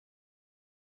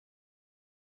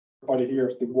everybody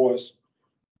hears the voice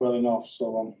well enough.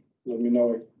 So let me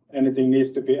know if anything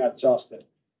needs to be adjusted.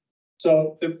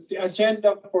 So the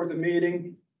agenda for the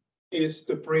meeting is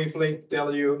to briefly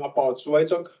tell you about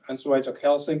Swagelok and Swagelok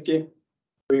Helsinki.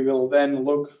 We will then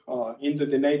look into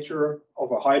the nature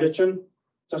of a hydrogen,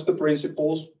 just the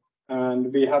principles,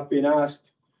 and we have been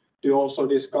asked to also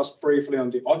discuss briefly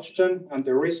on the oxygen and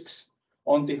the risks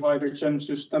on the hydrogen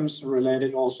systems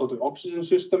related also to oxygen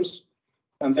systems.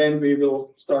 And then we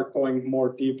will start going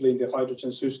more deeply into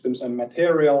hydrogen systems and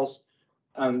materials.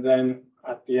 And then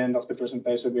at the end of the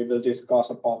presentation, we will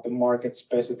discuss about the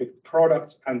market-specific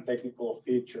products and technical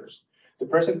features. The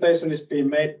presentation is being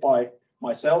made by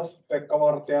myself, Pekka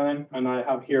Vartiainen, and I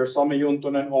have here Sami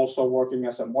Juntunen also working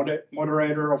as a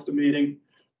moderator of the meeting.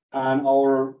 And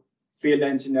our field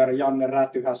engineer, Janne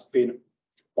Räty, has been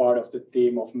part of the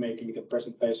team of making the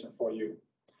presentation for you.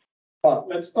 But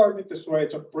let's start with the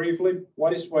Swagelok briefly.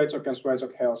 What is Swagelok and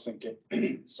Swagelok Helsinki?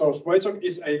 So Swagelok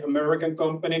is an American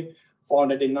company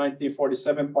founded in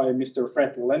 1947 by Mr.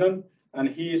 Fred Lennon, and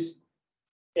his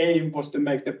aim was to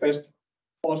make the best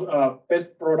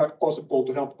product possible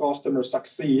to help customers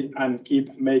succeed and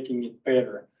keep making it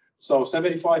better. So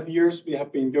 75 years we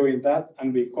have been doing that,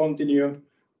 and we continue.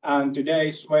 And today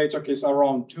Swagelok is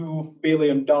around $2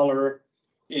 billion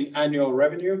in annual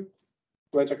revenue.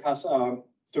 Swagelok has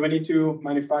 22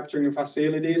 manufacturing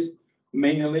facilities,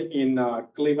 mainly in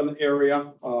Cleveland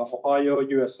area, Ohio,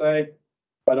 USA,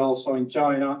 but also in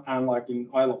China and like in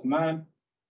Isle of Man.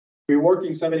 We work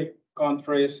in 70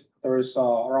 countries. There is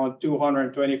around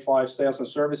 225 sales and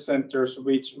service centers,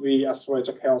 which we as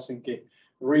Swagelok Helsinki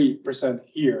represent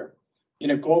here.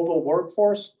 In a global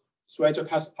workforce, Swagelok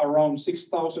has around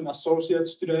 6,000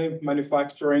 associates today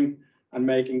manufacturing and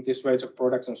making the Swagelok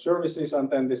products and services, and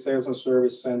then the sales and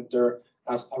service center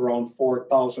has around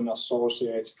 4,000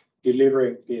 associates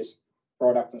delivering these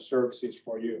products and services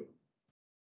for you.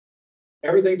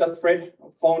 Everything that Fred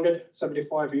founded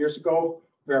 75 years ago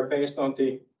were based on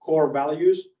the core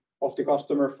values of the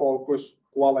customer focus,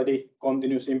 quality,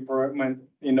 continuous improvement,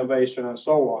 innovation, and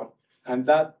so on. And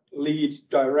that leads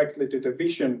directly to the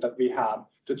vision that we have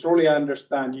to truly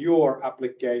understand your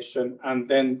application, and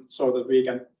then so that we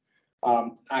can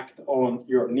act on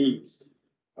your needs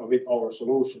with our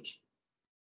solutions.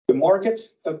 The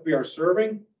markets that we are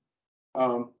serving,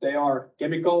 they are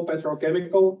chemical,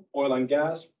 petrochemical, oil and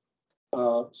gas.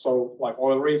 So like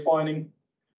oil refining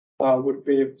would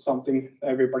be something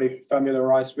everybody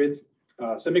familiarized with.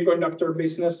 Semiconductor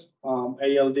business,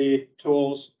 ALD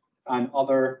tools, and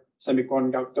other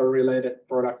semiconductor related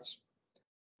products.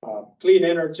 Clean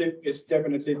energy is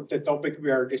definitely the topic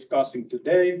we are discussing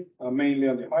today, mainly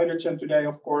on the hydrogen today,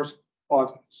 of course,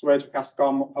 but Swagelok has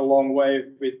come a long way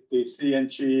with the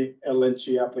CNG,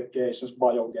 LNG applications,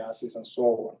 biogases, and so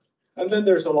on. And then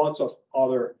there's a lot of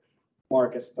other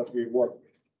markets that we work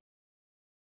with.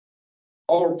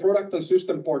 Our product and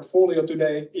system portfolio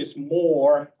today is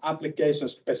more application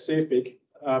specific,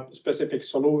 specific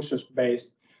solutions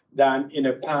based than in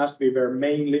the past. We were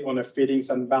mainly on a fittings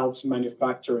and valves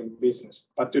manufacturing business.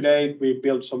 But today we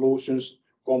build solutions,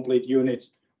 complete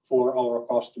units for our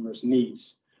customers'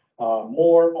 needs.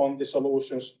 More on the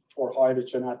solutions for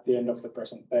hydrogen at the end of the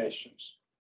presentations.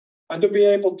 And to be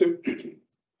able to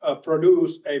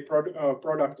produce a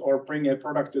product or bring a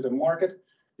product to the market,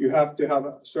 you have to have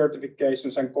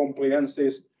certifications and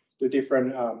compliances to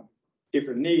different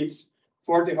needs.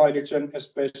 For the hydrogen,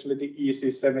 especially the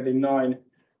EC79,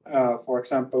 for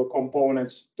example,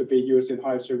 components to be used in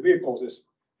hydrogen vehicles is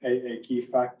a key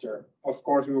factor. Of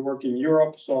course, we work in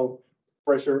Europe, so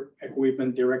pressure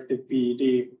equipment directive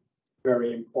PED,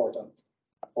 very important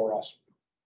for us.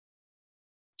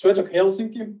 Swagelok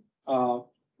Helsinki,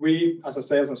 we as a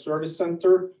sales and service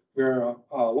center, we're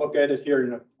located here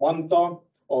in Vantaa,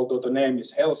 although the name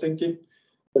is Helsinki.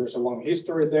 There's a long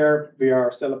history there. We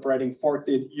are celebrating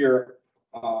 40th year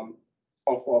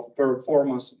of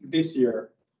performance this year.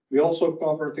 We also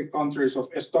cover the countries of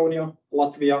Estonia,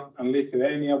 Latvia, and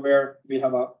Lithuania, where we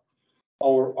have our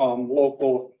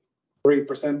local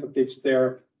representatives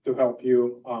there to help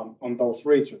you on those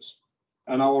regions.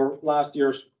 And our last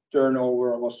year's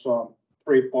turnover was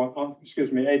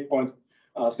 8.6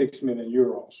 million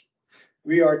euros.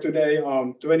 We are today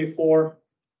 24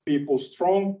 people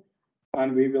strong,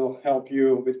 and we will help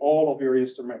you with all of your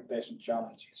instrumentation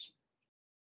challenges.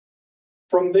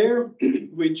 From there,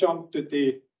 we jump to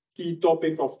the key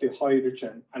topic of the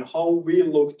hydrogen and how we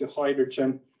look to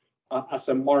hydrogen as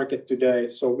a market today.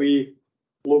 So we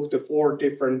look to 4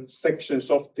 different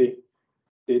sections of the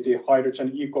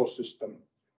hydrogen ecosystem: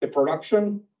 the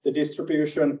production, the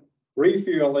distribution,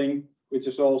 refueling, which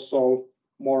is also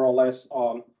more or less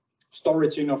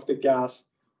storaging of the gas,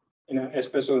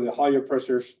 especially the higher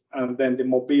pressures, and then the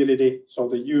mobility, so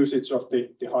the usage of the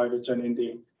hydrogen in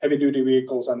the heavy-duty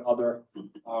vehicles and other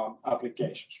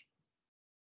applications.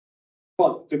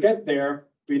 But to get there,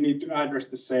 we need to address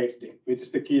the safety, which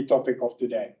is the key topic of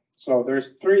today. So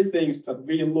there's three things that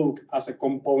we look as a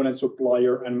component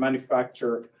supplier and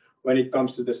manufacturer when it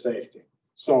comes to the safety.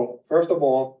 So first of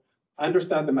all,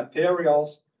 understand the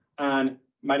materials and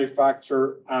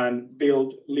manufacture and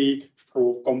build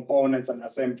leak-proof components and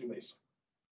assemblies.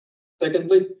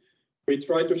 Secondly, we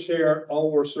try to share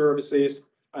our services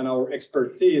and our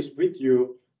expertise with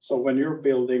you. So when you're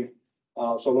building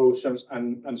solutions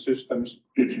and systems,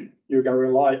 you can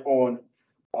rely on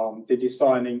the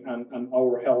designing and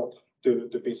our help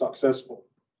to be successful.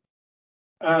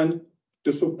 And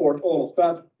to support all of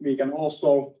that, we can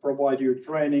also provide you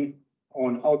training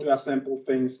on how to assemble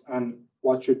things and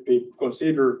what should be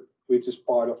considered, which is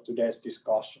part of today's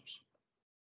discussions.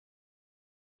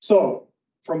 So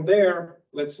from there,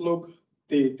 let's look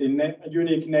the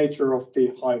unique nature of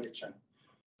the hydrogen.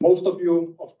 Most of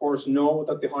you, of course, know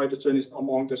that the hydrogen is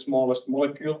among the smallest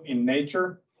molecule in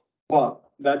nature, but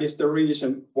that is the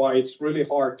reason why it's really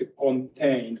hard to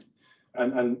contain,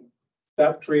 and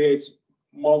that creates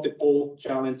multiple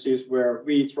challenges where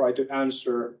we try to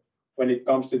answer when it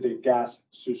comes to the gas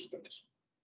systems.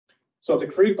 So the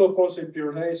critical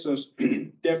considerations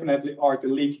definitely are the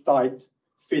leak tight,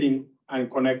 fitting, and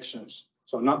connections.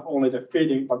 So not only the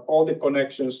fitting, but all the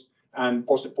connections and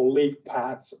possible leak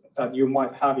paths that you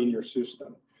might have in your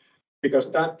system,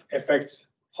 because that affects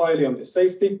highly on the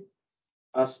safety,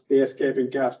 as the escaping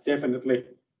gas definitely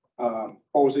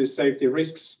poses safety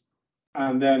risks.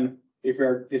 And then if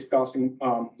we're discussing,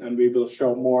 and we will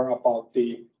show more about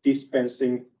the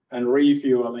dispensing and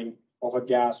refueling of a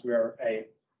gas where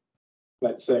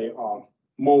let's say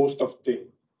most of the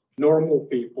normal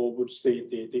people would see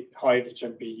the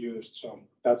hydrogen be used. So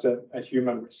that's a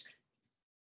human risk.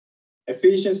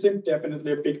 Efficiency,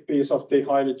 definitely a big piece of the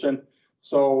hydrogen.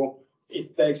 So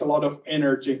it takes a lot of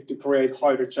energy to create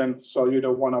hydrogen. So you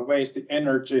don't want to waste the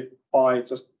energy by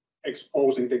just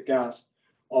exposing the gas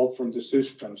out from the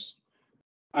systems.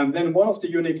 And then one of the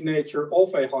unique nature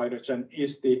of a hydrogen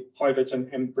is the hydrogen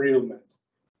embrittlement.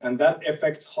 And that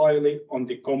affects highly on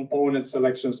the component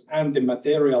selections and the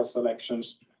material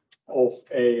selections of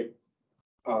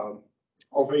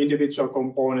individual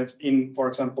components in, for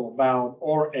example, valve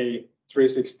or a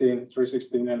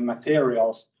 316L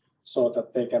materials, so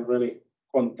that they can really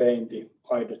contain the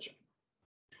hydrogen.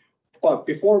 But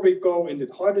before we go into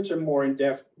the hydrogen more in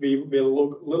depth, we will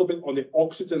look a little bit on the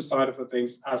oxygen side of the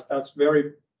things, as that's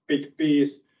very big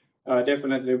piece,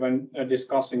 definitely when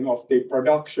discussing of the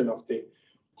production of the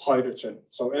hydrogen.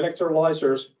 So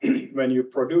electrolyzers, when you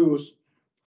produce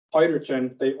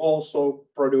hydrogen, they also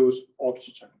produce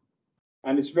oxygen.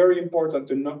 And it's very important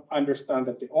to understand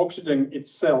that the oxygen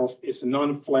itself is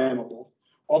non-flammable.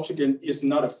 Oxygen is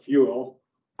not a fuel,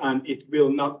 and it will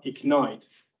not ignite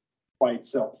by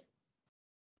itself.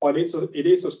 But it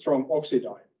is a strong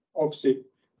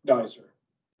oxidizer.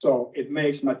 So it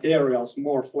makes materials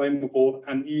more flammable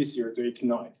and easier to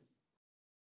ignite.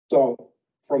 So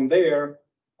from there,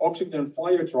 oxygen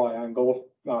fire triangle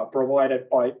provided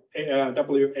by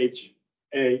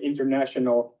WHA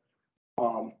International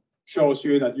shows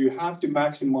you that you have to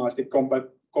maximize the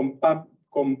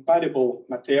compatible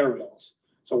materials.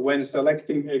 So when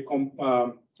selecting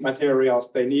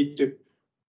materials, they need to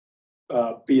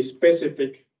be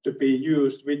specific to be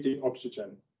used with the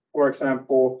oxygen. For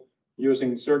example,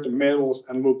 using certain metals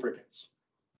and lubricants.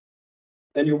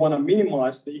 Then you want to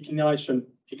minimize the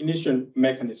ignition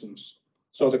mechanisms.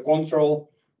 So the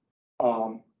control,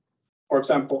 for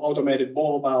example, automated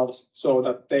ball valves, so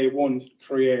that they won't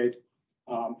create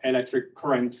electric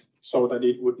current, so that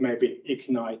it would maybe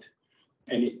ignite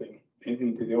anything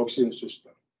into the oxygen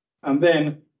system. And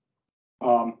then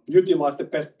utilize the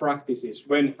best practices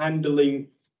when handling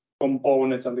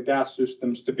components and the gas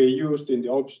systems to be used in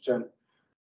the oxygen.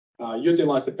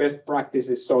 Utilize the best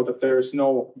practices so that there is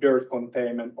no dirt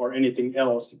containment or anything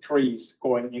else, grease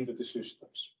going into the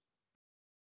systems.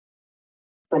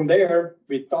 From there,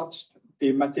 we touched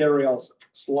the materials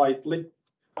slightly,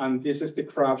 and this is the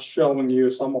graph showing you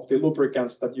some of the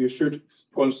lubricants that you should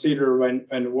consider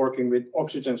when working with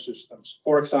oxygen systems.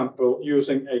 For example,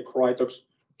 using a Krytox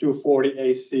 240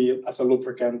 AC as a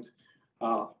lubricant.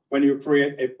 When you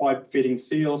create a pipe fitting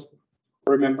seals,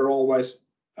 remember always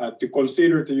to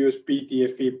consider to use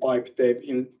PTFE pipe tape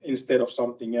instead of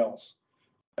something else.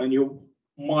 And you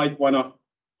might want to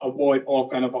avoid all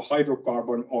kind of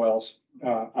hydrocarbon oils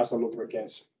as a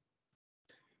lubricant.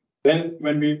 Then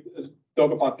when we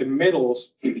talk about the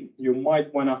metals, you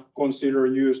might want to consider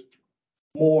use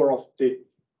more of the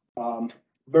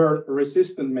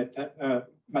burn-resistant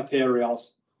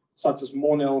materials, such as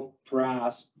monel,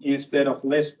 brass, instead of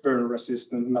less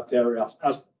burn-resistant materials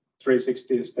as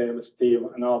 316 stainless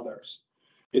steel and others.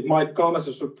 It might come as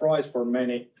a surprise for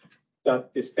many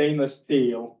that the stainless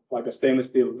steel, like a stainless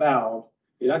steel valve,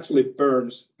 it actually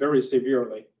burns very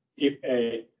severely if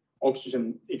a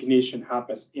oxygen ignition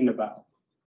happens in a valve.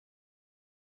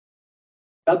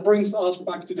 That brings us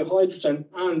back to the hydrogen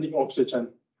and the oxygen.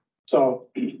 So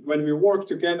when we work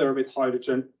together with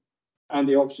hydrogen and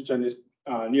the oxygen is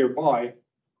nearby,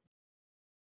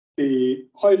 the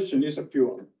hydrogen is a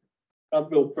fuel that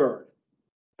will burn,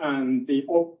 and the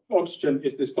oxygen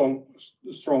is the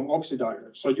strong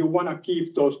oxidizer. So you want to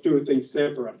keep those two things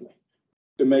separately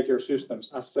to make your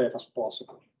systems as safe as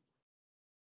possible.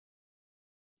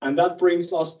 And that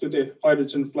brings us to the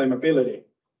hydrogen flammability.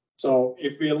 So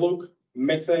if we look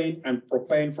methane and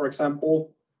propane, for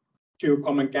example, two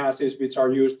common gases which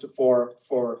are used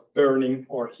for burning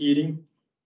or heating,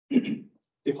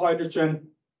 the hydrogen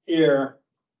air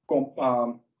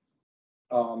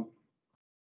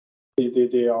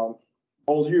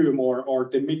volume or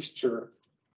the mixture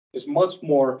is much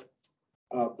more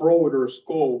broader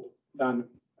scope than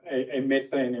a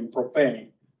methane and propane.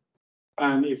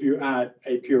 And if you add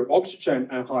a pure oxygen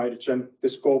and hydrogen, the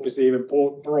scope is even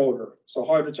broader. So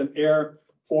hydrogen air,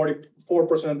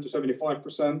 44% to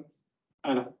 75%,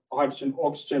 and hydrogen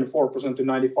oxygen, 4% to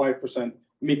 95%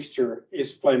 mixture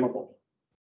is flammable.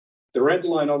 The red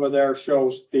line over there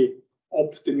shows the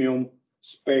optimum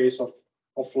space of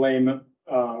flame,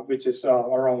 which is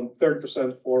around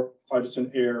 30% for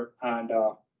hydrogen air and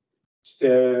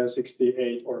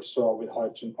 68 or so with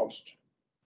hydrogen oxygen.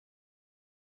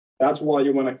 That's why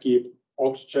you want to keep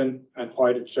oxygen and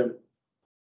hydrogen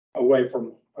away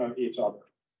from each other.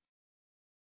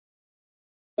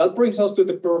 That brings us to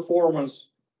the performance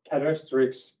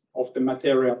characteristics of the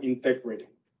material integrity.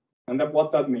 And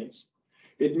what that means.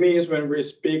 It means when we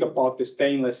speak about the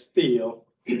stainless steel,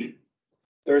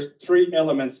 there's three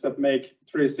elements that make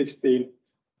 316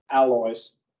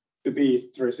 alloys to be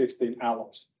 316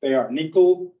 alloys. They are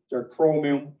nickel, they're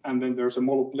chromium, and then there's a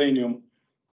molybdenum,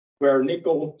 where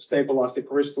nickel stabilizes the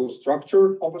crystal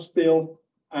structure of a steel,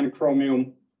 and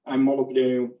chromium and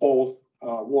molybdenum both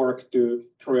work to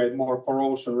create more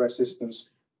corrosion resistance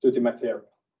to the material.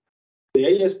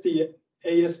 The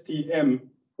ASTM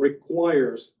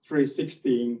requires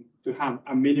 316 to have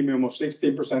a minimum of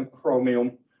 16%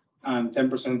 chromium and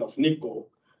 10% of nickel.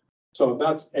 So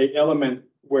that's an element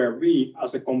where we,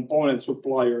 as a component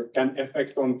supplier, can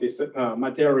affect on this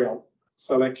material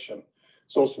selection.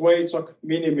 So Swagelok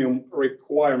minimum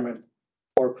requirement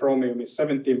for chromium is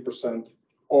 17%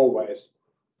 always,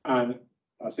 and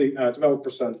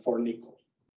 12% for nickel.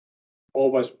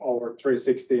 Always over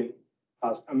 316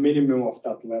 has a minimum of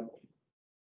that level.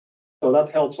 So that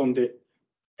helps on the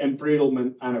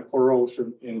embrittlement and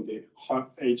corrosion in the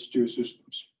H2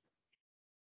 systems.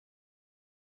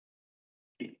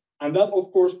 And that,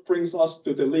 of course, brings us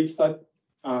to the leak type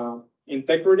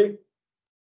integrity,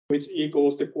 which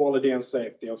equals the quality and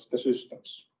safety of the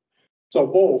systems. So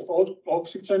both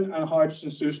oxygen and hydrogen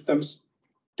systems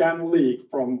can leak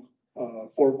from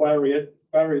for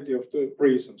variety of the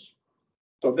reasons.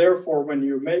 So therefore, when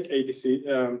you make a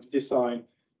design,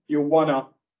 you want to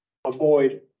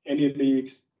avoid any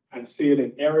leaks and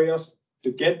sealing areas.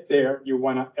 To get there, you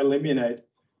want to eliminate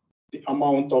the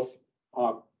amount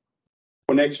of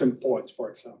connection points,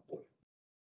 for example.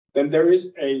 Then there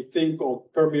is a thing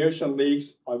called permeation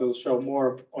leaks. I will show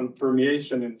more on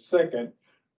permeation in a second,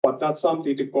 but that's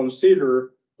something to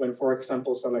consider when, for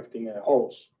example, selecting a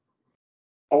hose.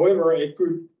 However, a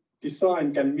good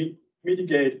design can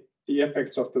mitigate the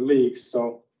effects of the leaks.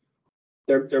 So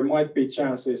there might be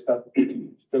chances that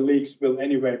the leaks will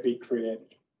anyway be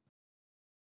created.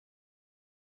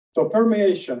 So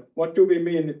permeation, what do we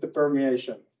mean with the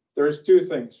permeation? There's two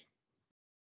things.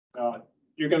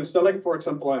 You can select, for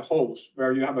example, a hose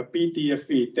where you have a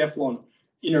PTFE Teflon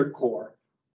inner core,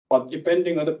 but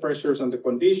depending on the pressures and the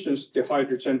conditions, the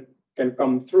hydrogen can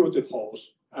come through the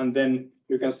hose, and then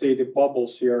you can see the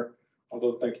bubbles here. I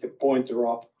will take the pointer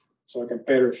up so I can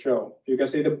better show. You can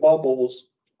see the bubbles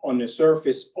on the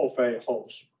surface of a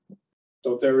hose.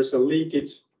 So there is a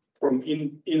leakage from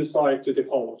inside to the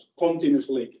hose, continuous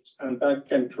leakage, and that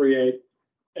can create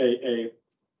a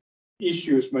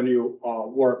issues when you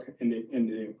work in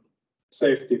the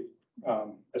safety,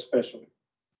 especially.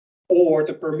 Or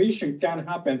the permeation can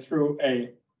happen through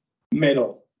a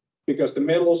metal, because the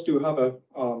metals do have a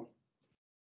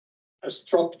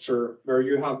structure where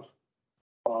you have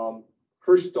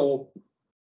crystal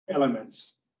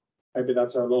elements. Maybe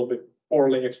that's a little bit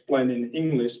poorly explained in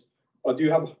English, but you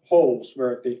have holes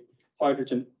where the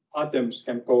hydrogen atoms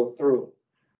can go through,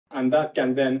 and that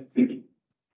can then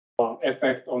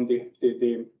affect on the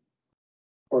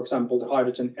for example, the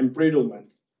hydrogen embrittlement.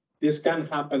 This can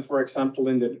happen, for example,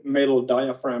 in the metal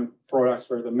diaphragm products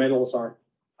where the metals are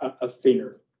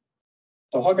thinner.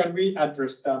 So how can we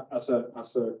address that as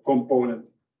a component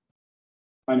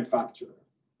manufacturer?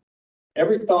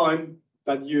 Every time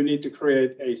that you need to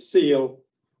create a seal,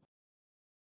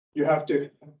 you have to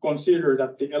consider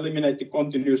that they eliminate the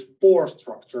continuous pore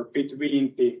structure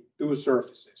between the two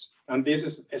surfaces. And this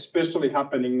is especially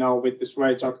happening now with the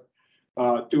Swagelok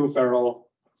two-ferrule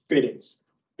fittings,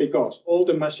 because all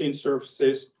the machine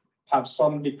surfaces have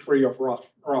some degree of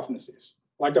roughnesses,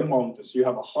 like a mountains. You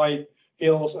have a high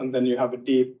hills and then you have a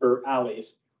deeper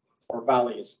alleys or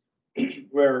valleys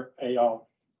where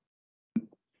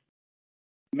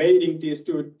mating these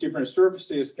two different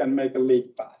surfaces can make a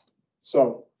leak path.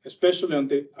 So especially on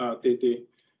the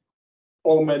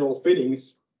all metal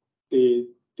fittings, the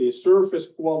surface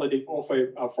quality of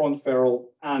a front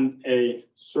ferrule and a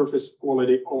surface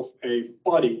quality of a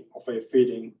body of a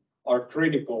fitting are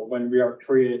critical when we are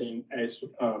creating a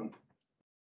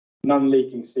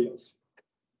non-leaking seals.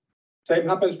 Same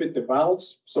happens with the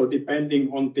valves. So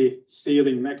depending on the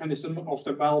sealing mechanism of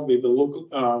the valve, we will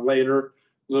look later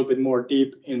a little bit more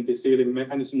deep in the sealing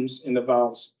mechanisms in the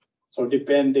valves. So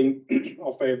depending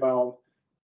of a valve,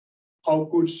 how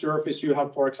good surface you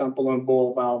have, for example, on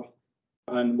ball valve,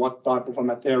 and what type of a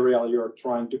material you're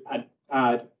trying to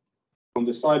add on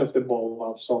the side of the ball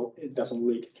valve so it doesn't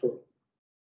leak through.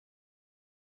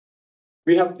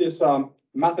 We have this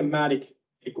mathematic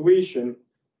equation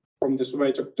from the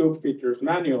Swagelok tube fitters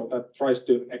manual that tries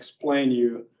to explain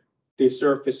you the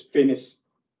surface finish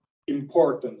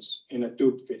importance in a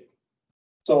tube fitting.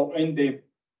 So in the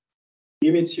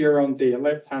image here on the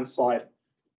left-hand side,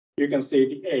 you can see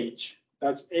the H.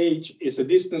 That's H is a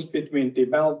distance between the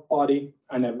valve body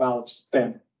and a valve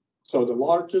stem. So the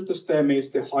larger the stem is,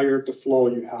 the higher the flow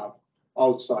you have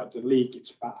outside the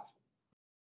leakage path.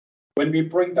 When we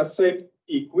bring that same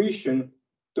equation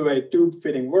to a tube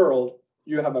fitting world,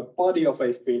 you have a body of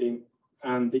a fitting,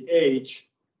 and the H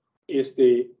is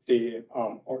the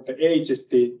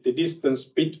distance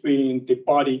between the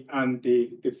body and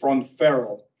the front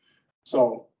ferrule.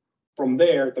 So from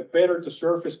there, the better the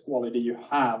surface quality you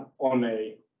have on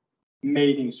a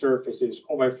mating surfaces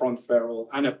of a front ferrule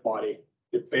and a body,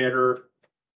 the better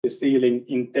the sealing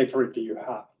integrity you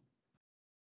have.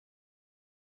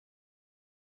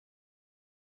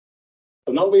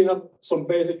 So now we have some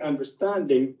basic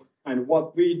understanding and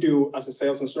what we do as a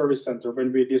sales and service center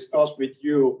when we discuss with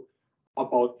you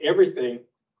about everything,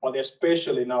 but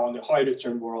especially now in the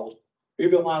hydrogen world. We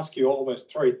will ask you always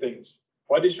three things.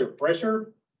 What is your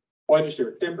pressure? What is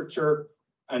your temperature?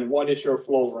 And what is your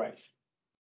flow rate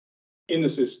in the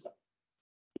system?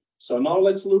 So now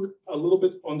let's look a little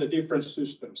bit on the different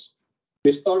systems.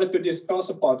 We started to discuss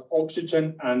about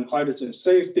oxygen and hydrogen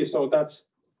safety. So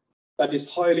that is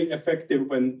highly effective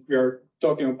when we are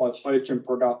talking about hydrogen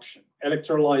production.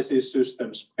 Electrolysis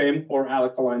systems, PEM or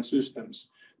alkaline systems.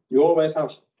 You always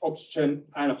have oxygen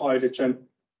and hydrogen,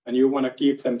 and you want to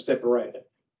keep them separated.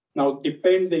 Now,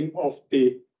 depending of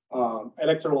the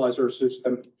electrolyzer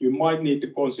system, you might need to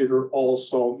consider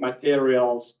also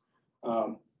materials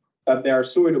that they are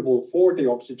suitable for the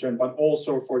oxygen, but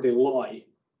also for the lye,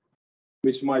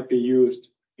 which might be used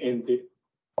in the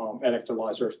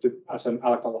electrolyzers as an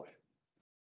alkaline.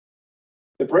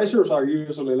 The pressures are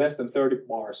usually less than 30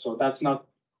 bars, so that's not,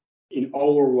 in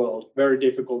our world, very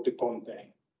difficult to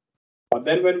contain. But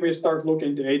then when we start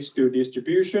looking at H2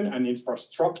 distribution and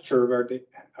infrastructure where the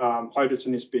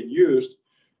hydrogen is being used,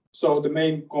 so the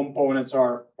main components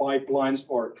are pipelines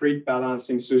or grid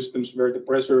balancing systems where the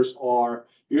pressures are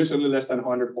usually less than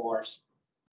 100 bars.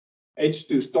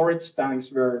 H2 storage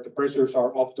tanks where the pressures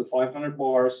are up to 500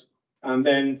 bars, and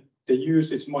then the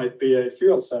usage might be a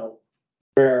fuel cell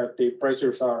where the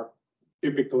pressures are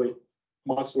typically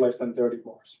much less than 30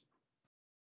 bars.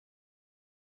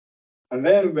 And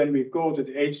then when we go to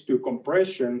the H2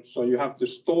 compression, so you have to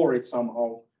store it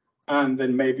somehow, and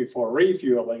then maybe for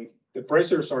refueling, the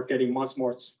pressures are getting much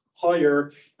more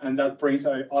higher, and that brings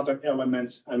other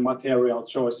elements and material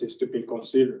choices to be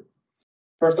considered.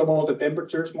 First of all, the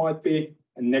temperatures might be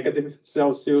a negative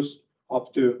Celsius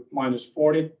up to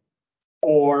 -40,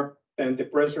 or then the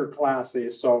pressure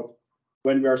classes. So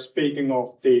when we are speaking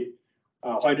of the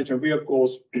hydrogen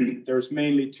vehicles, there's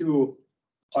mainly two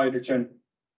hydrogen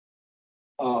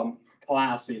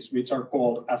classes, which are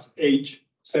called as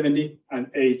H70 and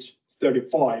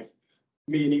H35.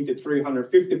 meaning the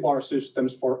 350 bar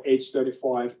systems for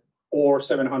H35 or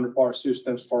 700 bar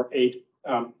systems for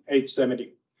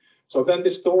H70. So then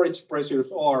the storage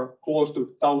pressures are close to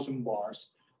 1,000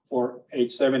 bars for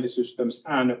H70 systems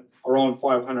and around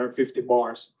 550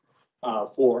 bars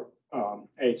for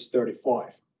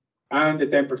H35. And the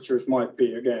temperatures might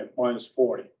be, again,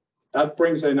 -40. That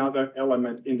brings another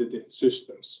element into the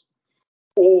systems.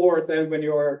 Or then when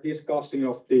you are discussing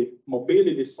of the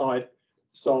mobility side,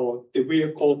 so the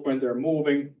vehicle, when they're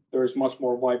moving, there's much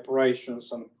more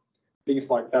vibrations and things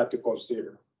like that to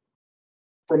consider.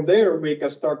 From there, we can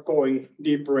start going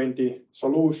deeper into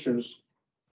solutions.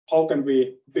 How can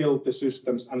we build the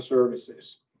systems and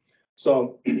services?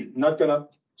 So not gonna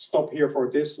stop here for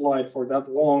this slide for that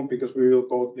long because we will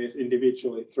go this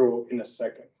individually through in a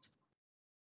second.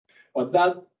 But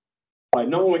that, by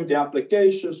knowing the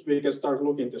applications, we can start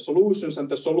looking at the solutions, and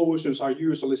the solutions are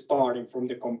usually starting from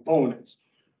the components.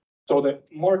 So the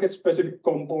market-specific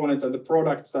components and the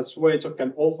products that Swagelok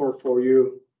can offer for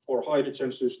you for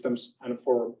hydrogen systems and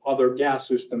for other gas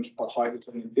systems, but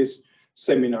hydrogen in this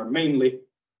seminar mainly,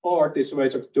 are the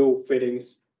Swagelok tube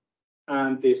fittings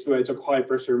and the Swagelok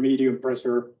high-pressure,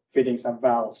 medium-pressure fittings and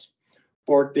valves.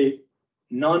 For the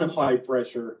non-high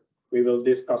pressure, we will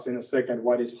discuss in a second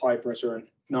what is high pressure and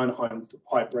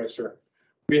non-high pressure.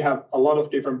 We have a lot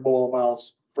of different ball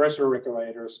valves, pressure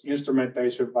regulators,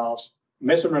 instrumentation valves,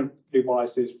 measurement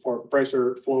devices for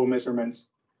pressure flow measurements,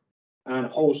 and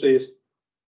hoses.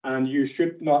 And you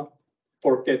should not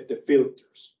forget the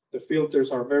filters. The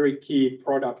filters are very key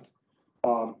product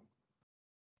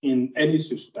in any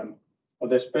system,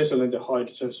 but especially in the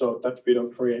hydrogen, so that we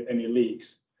don't create any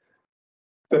leaks.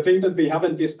 The thing that we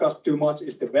haven't discussed too much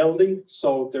is the welding.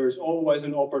 So there is always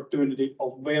an opportunity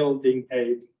of welding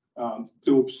a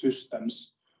tube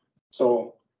systems.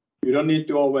 So you don't need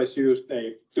to always use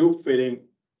a tube fitting.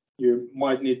 You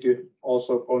might need to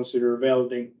also consider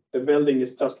welding. The welding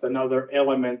is just another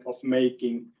element of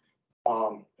making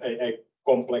a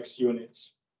complex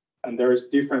units. And there's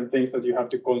different things that you have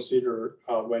to consider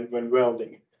when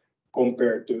welding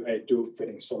compared to a tube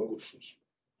fitting solutions.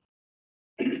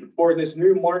 For this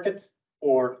new market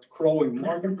or growing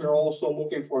market, we're also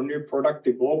looking for new product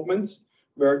developments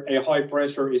where a high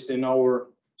pressure is in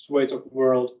our Swagelok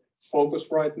world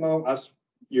focus right now. As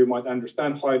you might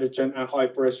understand, hydrogen and high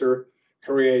pressure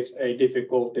creates a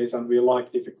difficulties, and we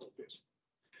like difficulties.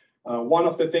 One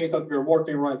of the things that we're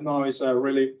working right now is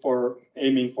really for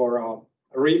aiming for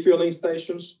refueling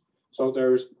stations. So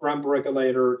there's ramp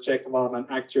regulator, check valve, and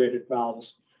actuated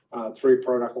valves, 3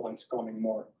 product lines coming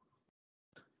more.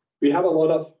 We have a lot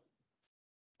of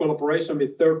collaboration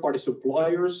with third-party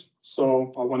suppliers.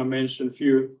 So I want to mention a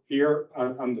few here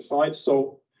on the side.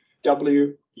 So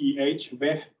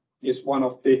WEH is one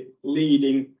of the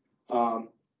leading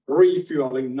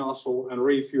refueling nozzle and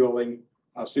refueling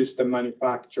system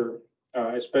manufacturer,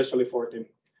 especially for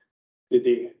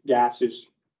the gases,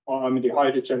 the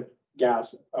hydrogen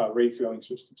gas refueling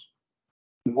systems.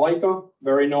 Vaika,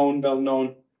 very known,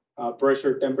 well-known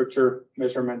pressure temperature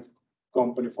measurement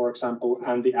company, for example,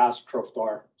 and the Ashcroft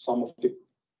are some of the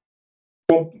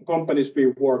companies we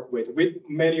work with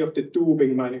many of the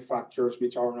tubing manufacturers,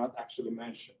 which are not actually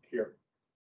mentioned here.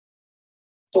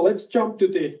 So let's jump to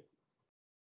the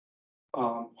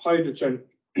hydrogen,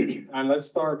 and let's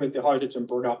start with the hydrogen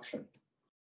production.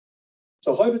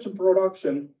 So hydrogen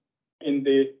production in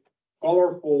the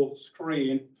colorful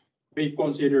screen, we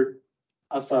consider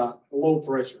as a low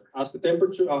pressure, as the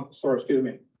temperature,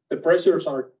 the pressures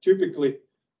are typically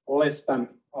less than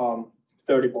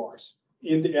 30 bars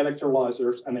in the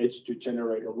electrolyzers and H2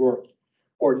 generator world.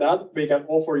 For that, we can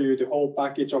offer you the whole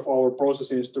package of our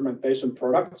process instrumentation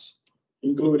products,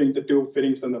 including the tube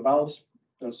fittings and the valves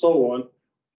and so on.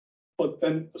 But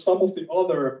then some of the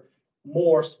other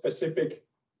more specific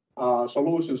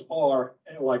solutions are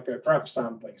like a trap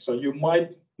sampling. So you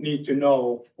might need to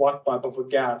know what type of a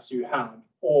gas you have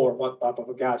or what type of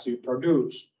a gas you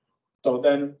produce. So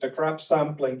then the trap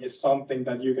sampling is something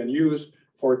that you can use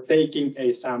for taking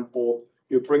a sample.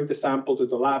 You bring the sample to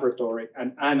the laboratory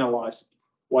and analyze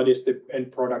what is the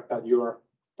end product that you are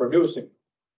producing.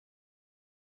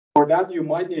 For that, you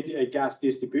might need a gas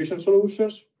distribution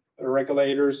solutions,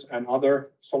 regulators, and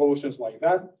other solutions like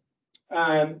that.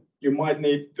 And you might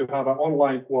need to have an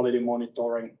online quality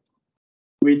monitoring,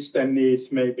 which then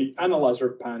needs maybe analyzer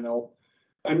panel.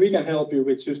 And we can help you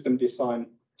with system design,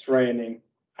 training,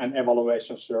 and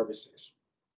evaluation services.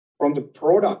 From the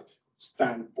product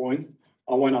standpoint,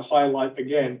 I want to highlight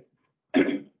again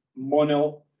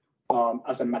mono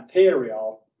as a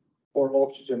material for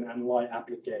oxygen and lye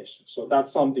application. So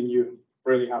that's something you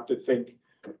really have to think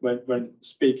when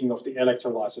speaking of the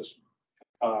electrolyzers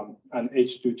and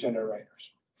H2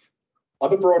 generators.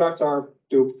 Other products are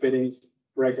tube fittings,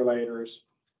 regulators,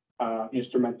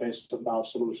 instrumentation valve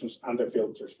solutions, and the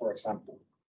filters, for example.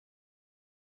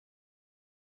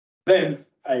 Then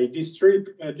a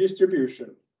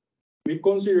distribution. We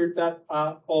consider that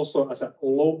also as a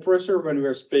low pressure when we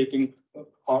are speaking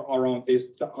around these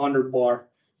 100 bar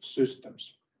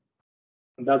systems.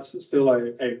 And that's still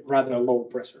a rather low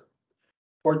pressure.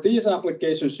 For these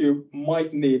applications, you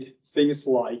might need things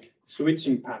like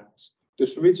switching panels to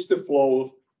switch the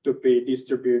flow to be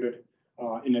distributed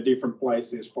in a different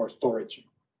places for storage.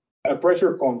 A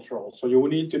pressure control, so you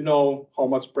need to know how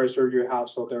much pressure you have,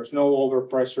 so there's no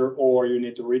overpressure, or you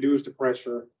need to reduce the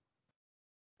pressure.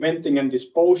 Venting and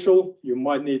disposal, you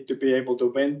might need to be able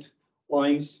to vent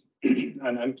lines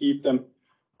and keep them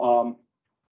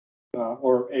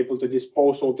or able to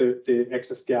dispose of the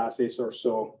excess gases or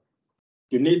so.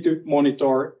 You need to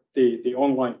monitor the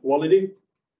online quality,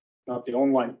 not the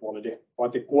online quality,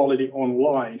 but the quality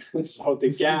online. So the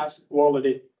gas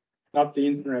quality, not the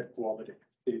internet quality,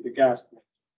 the gas quality.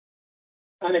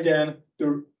 And again,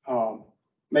 to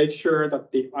make sure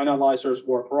that the analyzers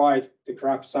work right, the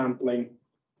graph sampling,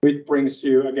 which brings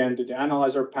you again to the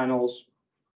analyzer panels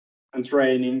and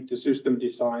training, the system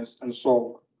designs, and so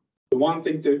on. The one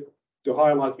thing to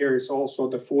highlight here is also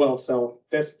the fuel cell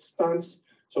test stands.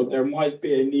 So there might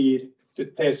be a need to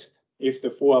test if the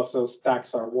fuel cell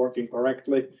stacks are working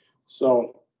correctly.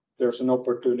 So there's an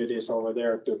opportunities over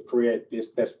there to create these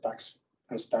test stacks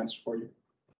and stands for you.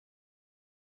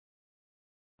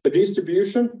 The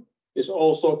distribution is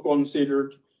also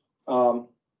considered,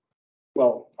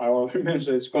 well, I already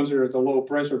mentioned it's considered a low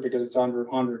pressure because it's under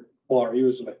 100 bar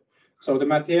usually. So the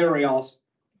materials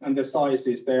and the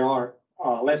sizes, they are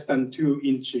less than 2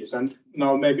 inches. And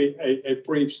now maybe a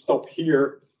brief stop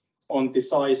here on the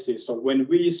sizes. So when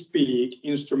we speak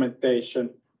instrumentation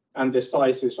and the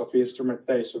sizes of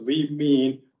instrumentation, we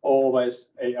mean always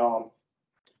a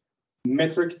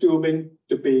metric tubing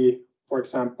to be, for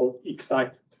example,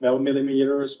 exact 12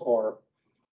 millimeters or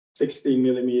 16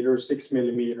 millimeters, 6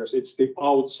 millimeters. It's the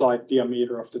outside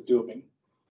diameter of the tubing.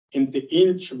 In the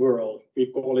inch world, we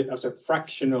call it as a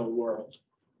fractional world.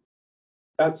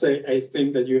 That's a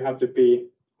thing that you have to be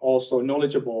also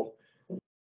knowledgeable.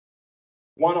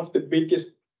 One of the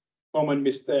biggest common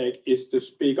mistake is to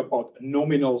speak about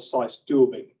nominal size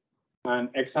tubing. An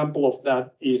example of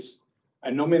that is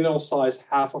a nominal size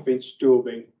half-inch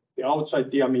tubing. The outside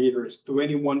diameter is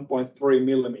 21.3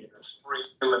 millimeters.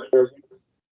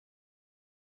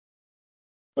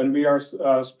 When we are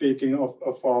speaking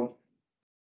of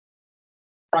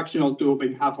fractional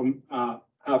tubing,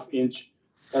 half inch,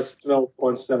 that's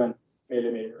 12.7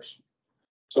 millimeters.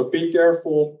 So be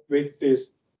careful with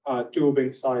these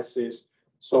tubing sizes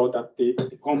so that the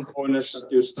components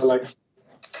that you select.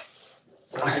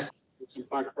 Some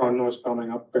background noise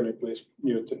coming up. Can you please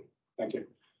mute it? Thank you.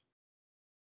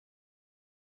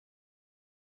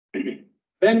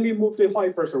 Then we move to the high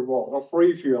pressure world of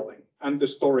refueling and the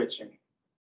storaging.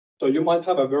 So you might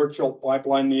have a virtual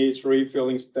pipeline needs,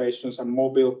 refueling stations, and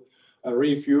mobile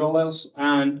refuelers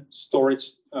and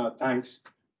storage tanks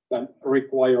that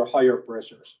require higher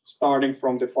pressures, starting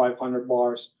from the 500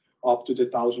 bars up to the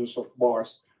thousands of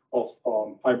bars of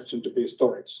hydrogen to be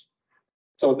storage.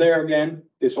 So there again,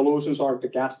 the solutions are the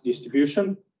gas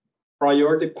distribution,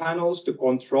 priority panels to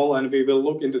control, and we will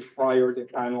look into priority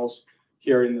panels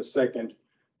here in a second.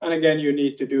 And again, you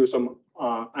need to do some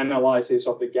analysis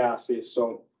of the gases,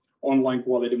 so online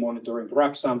quality monitoring,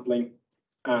 graph sampling,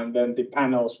 and then the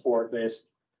panels for this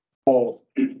both.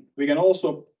 We can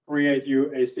also create you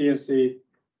a CNC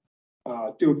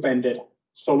tube-bended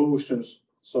solutions.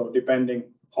 So depending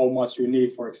how much you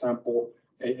need, for example,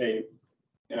 a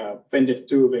bended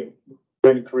tubing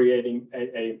when creating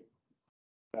a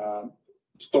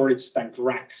storage tank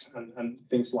racks and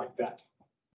things like that.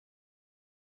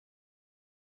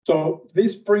 So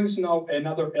this brings now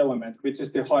another element, which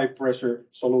is the high pressure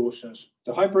solutions.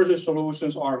 The high pressure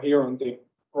solutions are here on the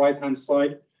right-hand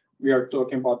side. We are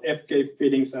talking about FK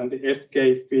fittings and the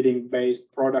FK fitting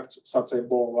based products such as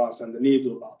ball valves and the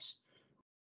needle valves.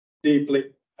 Deeply,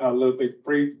 a little bit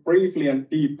briefly and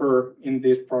deeper in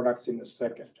these products in a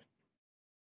second.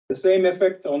 The same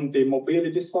effect on the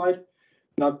mobility side,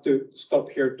 not to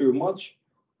stop here too much,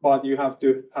 but you have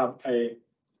to have a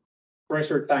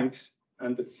pressure tanks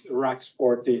and the racks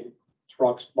for the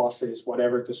trucks, buses,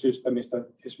 whatever the system is that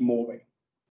is moving.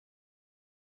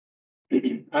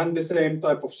 And the same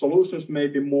type of solutions,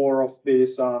 maybe more of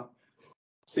these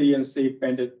CNC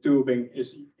bended tubing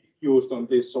is used on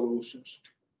these solutions.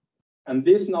 And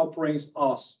this now brings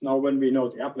us, now when we know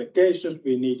the applications,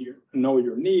 we know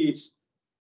your needs,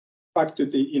 back to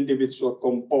the individual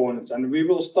components. And we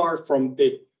will start from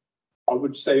the, I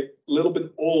would say, a little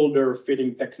bit older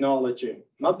fitting technology.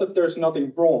 Not that there's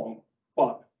nothing wrong,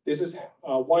 but this is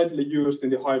widely used in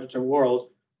the hydrogen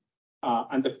world.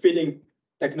 And the fitting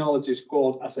technology is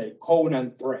called as a cone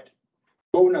and thread.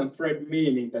 Cone and thread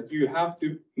meaning that you have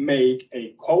to make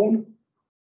a cone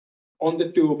on the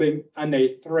tubing and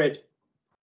a thread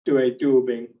to a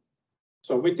tubing.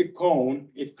 So with the cone,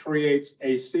 it creates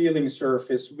a sealing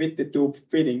surface with the tube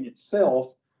fitting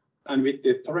itself. And with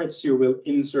the threads, you will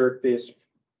insert these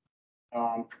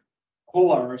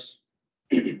collars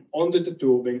onto the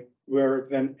tubing, where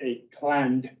then a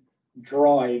gland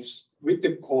drives with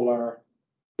the collar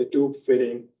the tube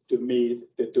fitting to meet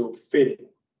the tube fitting.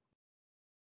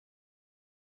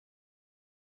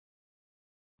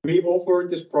 We offer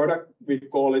this product, we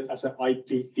call it as an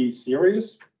IPT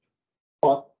series,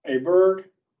 but a word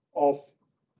of,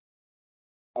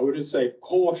 I wouldn't say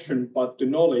caution, but to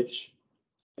knowledge,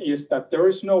 is that there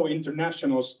is no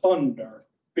international standard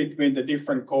between the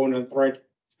different cone and thread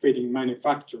fitting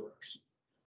manufacturers.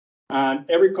 And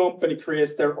every company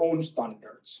creates their own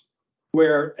standards,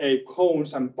 where a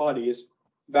cones and bodies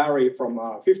vary from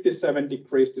 57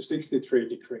 degrees to 63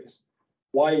 degrees.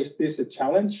 Why is this a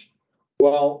challenge?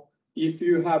 Well, if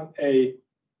you have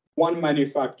one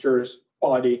manufacturer's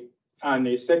body and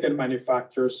a second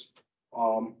manufacturer's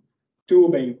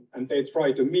tubing, and they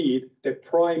try to meet, the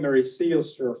primary seal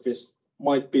surface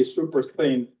might be super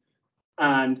thin,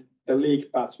 and the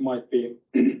leak paths might be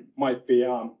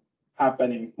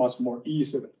happening much more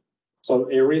easily. So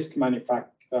a risk management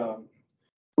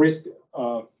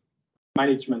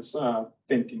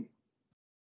thinking.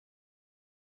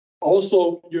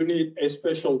 Also, you need a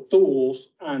special tools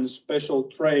and special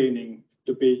training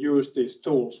to be used these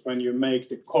tools when you make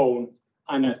the cone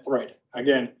and a thread.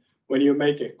 Again, when you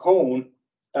make a cone,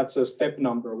 that's a step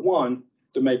number 1.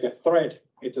 To make a thread,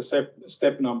 it's a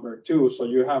step number 2. So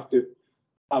you have to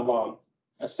have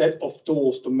a set of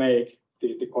tools to make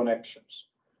the connections.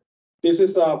 This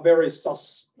is very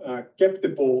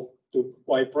susceptible to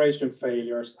vibration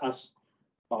failures as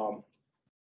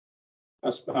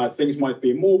things might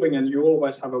be moving, and you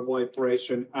always have a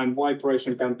vibration, and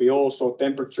vibration can be also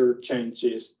temperature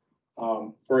changes.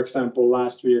 For example,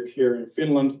 last week here in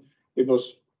Finland, it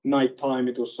was nighttime,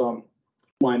 it was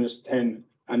 -10,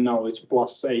 and now it's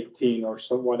 +18 or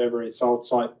so, whatever it's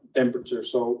outside temperature.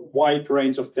 So wide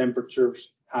range of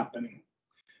temperatures happening.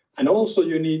 And also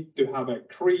you need to have a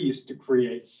crease to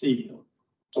create seal.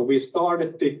 So we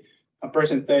started the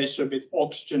presentation with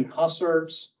oxygen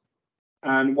hazards,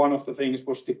 and one of the things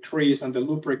was the grease and the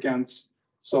lubricants.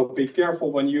 So be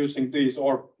careful when using these,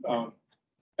 or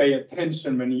pay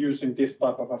attention when using this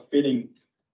type of a fitting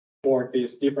for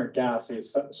these different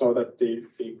gases, so that the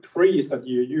grease that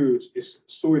you use is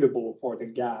suitable for the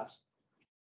gas,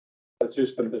 the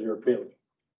system that you're building.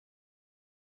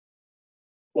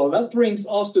 Well, that brings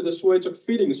us to the Swagelok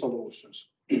fitting solutions.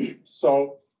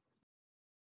 So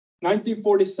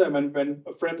 1947, when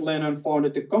Fred Lennon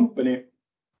founded the company,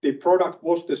 the product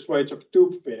was the Swagelok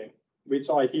tube fitting, which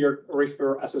I here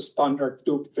refer as a standard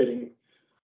tube fitting,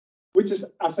 which is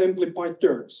assembly by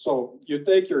turns. So you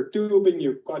take your tubing,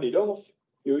 you cut it off,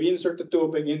 you insert the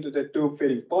tubing into the tube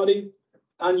fitting body,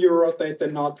 and you rotate the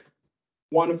nut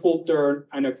 1 full turn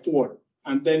and a quarter,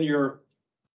 and then your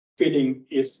fitting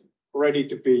is ready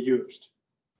to be used.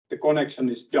 The connection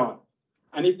is done.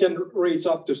 And it can reach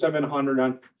up to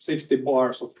 760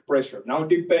 bars of pressure, now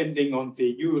depending on the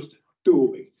used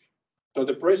tubing. So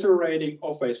the pressure rating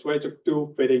of a Swagelok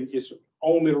tube fitting is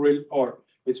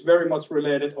it's very much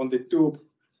related on the tube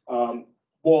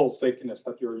wall thickness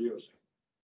that you're using.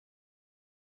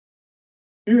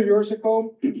 A few years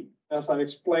ago, as I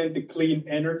explained, the clean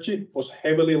energy was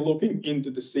heavily looking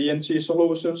into the CNG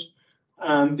solutions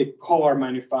and the car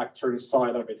manufacturing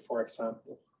side of it, for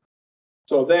example.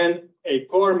 So then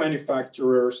car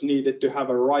manufacturers needed to have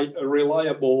a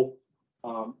reliable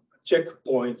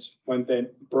checkpoints when they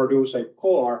produce a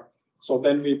car. So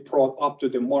then we brought up to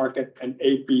the market an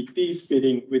APT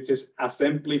fitting, which is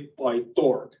assembly by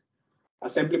torque.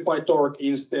 Assembly by torque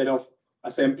instead of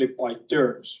assembly by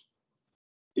turns.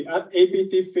 The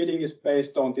APT fitting is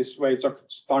based on the Swagelok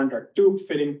standard tube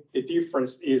fitting. The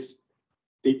difference is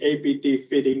the APT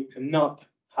fitting nut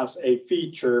has a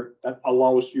feature that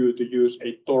allows you to use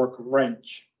a torque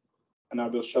wrench. And I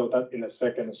will show that in a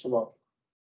second as well.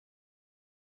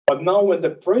 But now when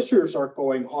the pressures are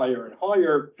going higher and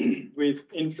higher, we've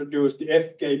introduced the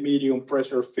FK medium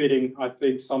pressure fitting, I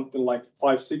think something like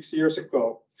 5-6 years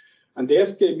ago, And the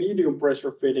FK medium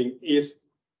pressure fitting is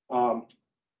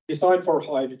designed for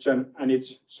hydrogen, and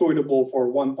it's suitable for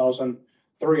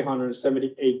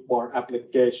 1,378 bar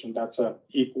application. That's an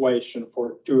equation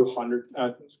for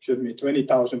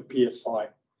 20,000 psi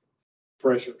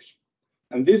pressures.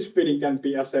 And this fitting can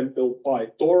be assembled by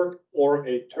torque or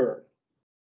a turn.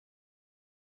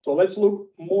 So let's look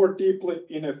more deeply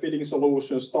in a fitting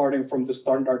solution, starting from the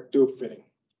standard tube fitting.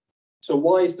 So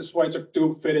why is the Swagelok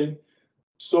tube fitting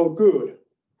so good?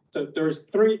 So there's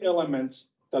three elements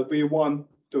that we want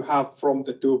to have from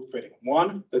the tube fitting.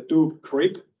 One, the tube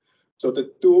grip. So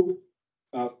the tube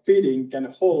fitting can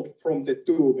hold from the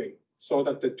tubing so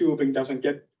that the tubing doesn't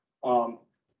get,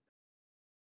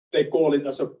 they call it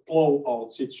as a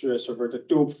blowout situation where the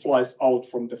tube flies out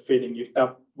from the fitting if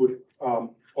that would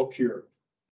occur.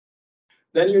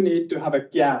 Then you need to have a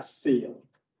gas seal.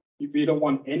 We don't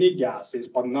want any gases,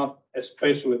 but not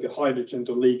especially the hydrogen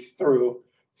to leak through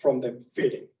from the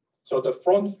fitting. So the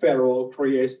front ferrule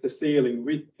creates the sealing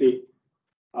with the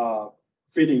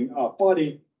fitting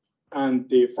body and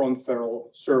the front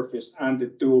ferrule surface and the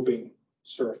tubing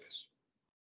surface.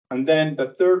 And then the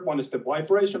third one is the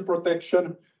vibration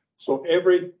protection. So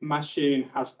every machine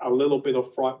has a little bit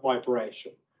of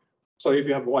vibration. So if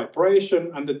you have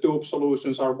vibration and the tube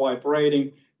solutions are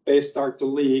vibrating, they start to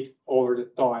leak over the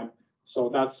time. So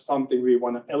that's something we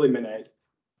want to eliminate.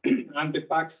 And the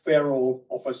back ferrule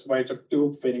of a Swagelok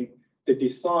tube fitting, the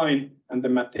design and the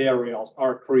materials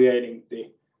are creating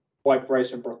the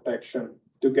vibration protection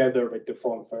together with the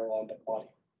front ferrule on the body.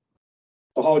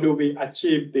 So how do we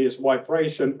achieve this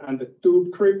vibration and the tube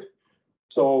grip?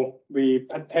 So we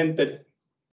patented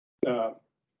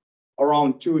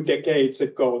around 2 decades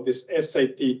ago this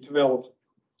SAT12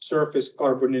 surface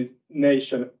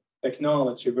carbonation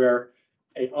technology, where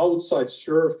an outside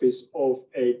surface of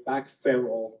a back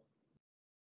ferrule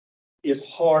is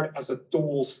hard as a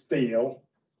tool steel,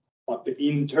 but the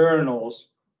internals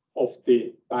of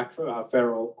the back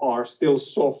ferrule are still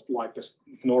soft like a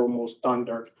normal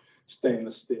standard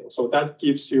stainless steel. So that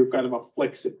gives you kind of a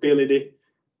flexibility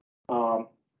and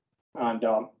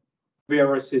wear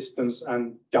resistance,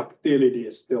 and ductility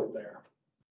is still there.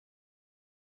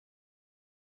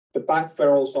 The back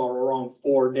ferrules are around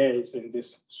 4 days in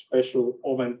this special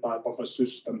oven type of a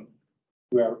system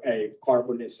where a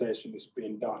carbonization is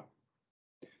being done.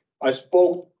 I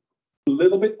spoke a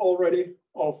little bit already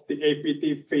of the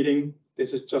APT fitting.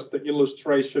 This is just the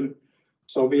illustration.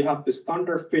 So we have the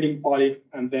standard fitting body,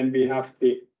 and then we have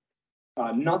the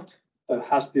nut that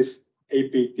has this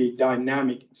APT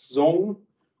dynamic zone.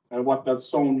 And what that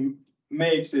zone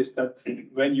makes is that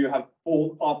when you have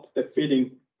pulled up the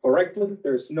fitting correctly,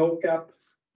 there's no cap.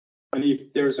 And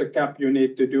if there's a cap, you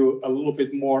need to do a little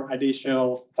bit more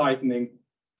additional tightening.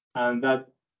 And that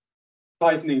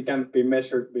tightening can be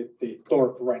measured with the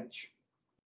torque wrench.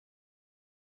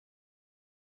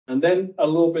 And then a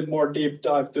little bit more deep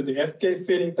dive to the FK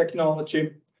fitting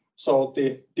technology. So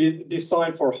the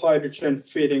design for hydrogen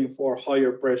fitting for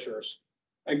higher pressures.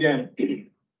 Again,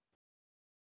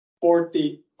 for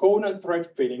the cone and thread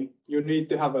fitting, you need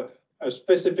to have a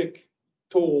specific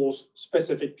tools,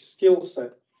 specific skill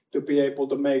set to be able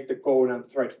to make the cone and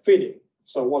thread fitting.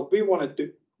 So what we wanted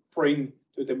to bring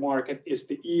to the market is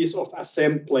the ease of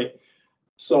assembly.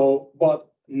 So,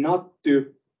 but not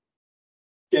to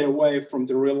get away from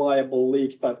the reliable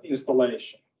leak type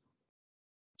installation.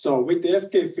 So with the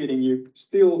FK fitting, you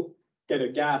still get a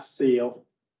gas seal,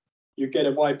 you get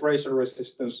a vibration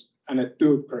resistance and a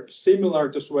tube grip, similar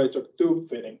to Swagelok tube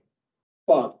fitting,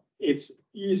 but it's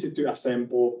easy to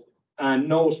assemble and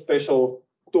no special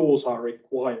tools are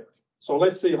required. So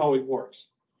let's see how it works.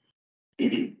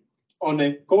 On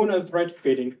a cone and thread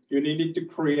fitting, you needed to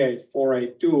create for a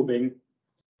tubing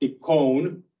the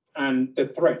cone and the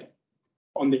thread.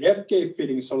 On the FK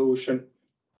fitting solution,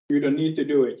 you don't need to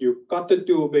do it. You cut the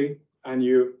tubing and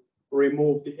you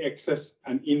remove the excess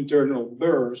and internal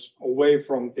burrs away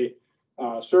from the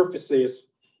surfaces,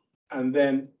 and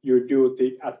then you do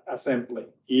the assembly,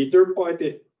 either by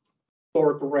the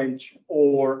torque wrench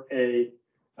or a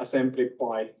assembly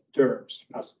by turns,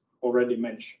 as already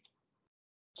mentioned.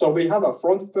 So we have a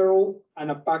front ferrule and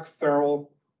a back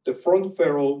ferrule. The front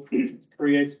ferrule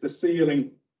creates the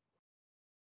sealing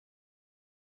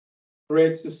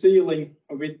with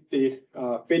the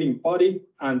fitting body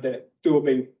and the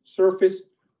tubing surface,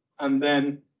 and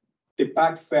then the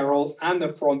back ferrule and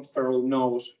the front ferrule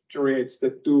nose creates the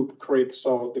tube grip,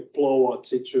 so the blowout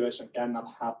situation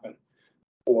cannot happen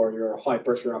for your high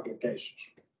pressure applications.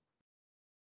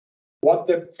 What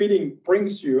the fitting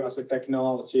brings you as a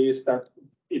technology is that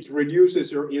it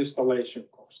reduces your installation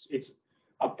cost. It's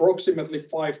approximately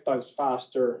 5 times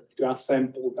faster to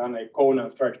assemble than a cone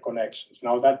and thread connections.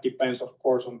 Now that depends, of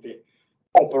course, on the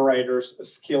operator's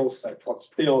skill set, but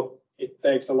still it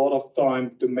takes a lot of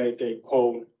time to make a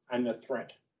cone and a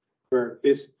thread, where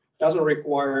this doesn't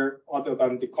require other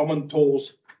than the common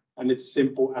tools, and it's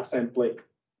simple assembly,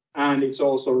 and it's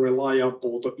also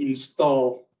reliable to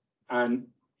install and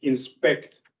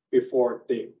inspect before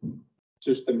the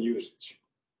system usage.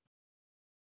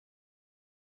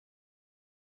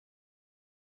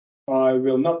 I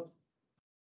will not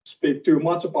speak too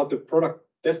much about the product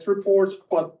test reports,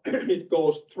 but it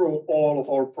goes through all of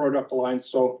our product lines.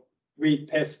 So we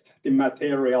test the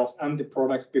materials and the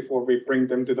products before we bring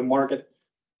them to the market.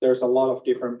 There's a lot of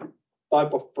different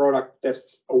type of product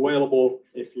tests available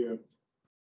if you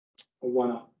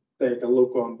want to take a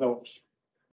look on those.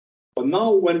 But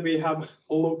now when we have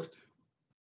looked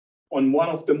on one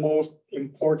of the most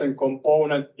important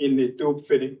component in the tube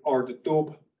fitting or the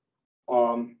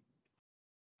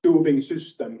tubing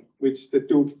system, which is the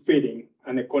tube fitting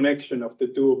and the connection of the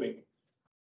tubing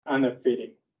and the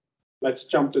fitting. Let's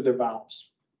jump to the valves.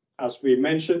 As we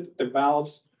mentioned, the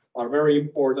valves are very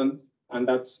important, and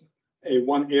that's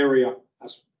one area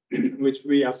which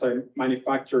we as a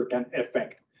manufacturer can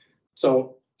affect.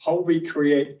 So how we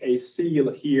create a seal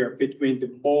here between the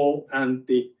ball and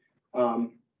the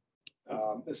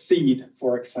seat,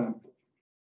 for example.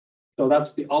 So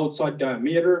that's the outside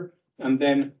diameter, and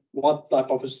then what type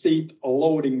of a seat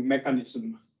loading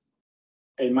mechanism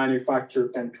a manufacturer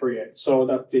can create so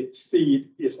that the seat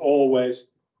is always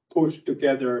pushed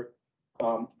together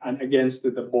and against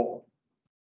the ball.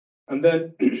 And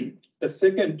then the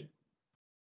second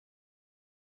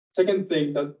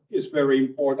thing that is very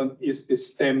important is the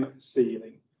stem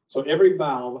sealing. So every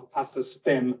valve has a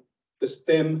stem. The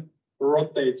stem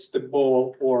rotates the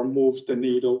ball or moves the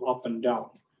needle up and down.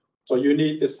 So you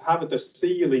need to have the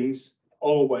sealings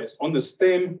always on the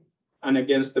stem and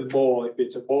against the ball if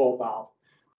it's a ball valve.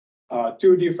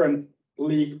 Two different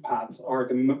leak paths are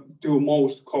the two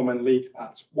most common leak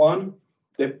paths. One,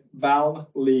 the valve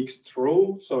leaks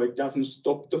through, so it doesn't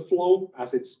stop the flow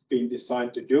as it's been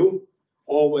designed to do.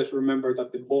 Always remember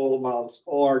that the ball valves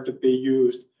are to be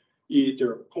used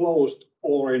either closed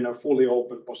or in a fully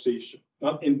open position,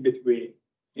 not in between.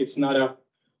 It's not a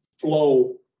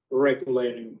flow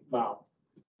regulating valve.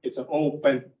 It's an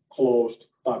open, closed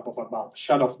type of a valve,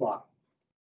 shut-off valve.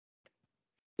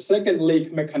 The second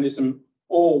leak mechanism,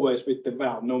 always with the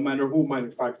valve, no matter who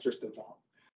manufactures the valve,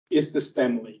 is the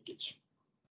stem leakage.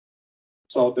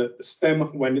 So the stem,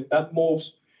 when that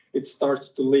moves, it starts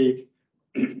to leak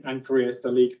and creates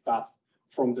the leak path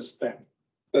from the stem.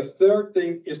 The third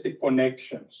thing is the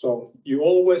connection. So you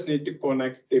always need to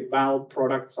connect the valve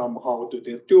product somehow to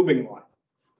the tubing line,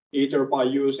 either by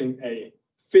using a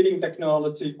fitting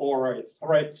technology or a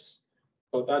threads.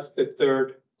 So that's the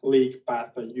third leak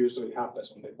path that usually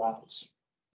happens on the valves.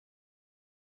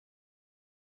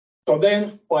 So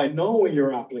then by knowing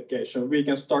your application, we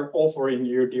can start offering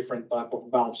you different type of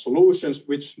valve solutions,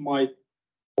 which might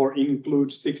or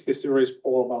include 60 series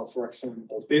ball valve, for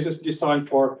example. This is designed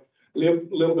for a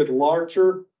little bit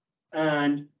larger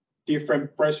and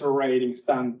different pressure ratings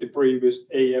than the previous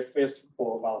AFS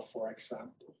ball valve, for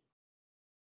example.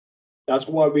 That's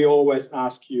why we always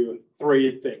ask you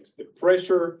three things: the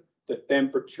pressure, the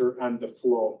temperature, and the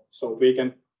flow. So we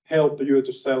can help you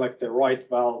to select the right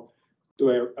valve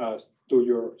to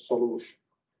your solution.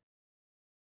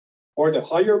 For the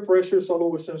higher pressure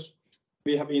solutions,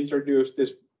 we have introduced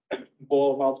this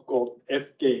ball valve called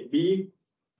FKB,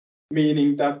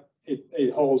 meaning that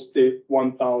it holds the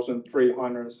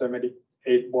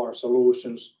 1,378 bar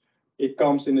solutions. It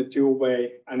comes in a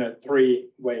two-way and a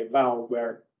three-way valve,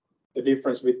 where the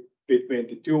difference between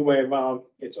the two-way valve,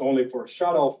 it's only for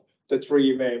shut-off. The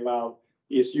three-way valve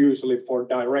is usually for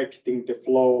directing the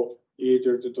flow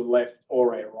either to the left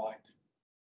or a right.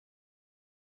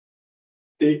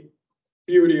 The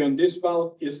beauty on this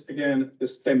valve is, again, the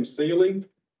stem sealing.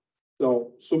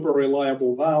 So super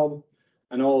reliable valve,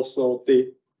 and also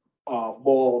the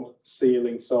ball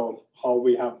sealing. So how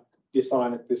we have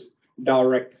designed this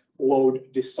direct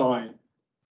load design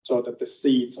so that the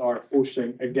seats are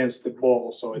pushing against the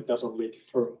ball so it doesn't leak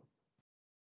through.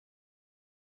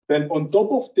 Then on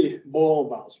top of the ball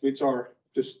valves, which are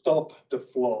to stop the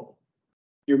flow,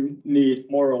 you need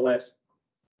more or less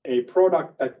a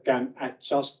product that can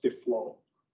adjust the flow.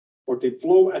 For the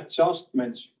flow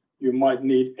adjustments, you might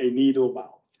need a needle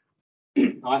valve.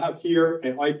 I have here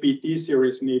an IPT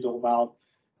series needle valve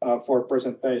for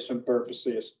presentation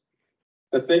purposes.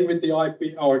 The thing with the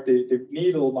IP or the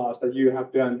needle valves that you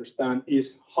have to understand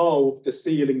is how the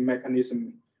sealing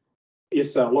mechanism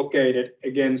is located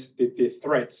against the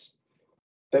threads.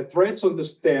 The threads on the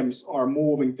stems are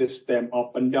moving the stem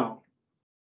up and down.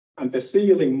 And the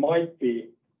sealing might be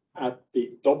at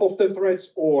the top of the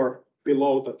threads or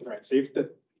below the threads. If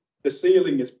the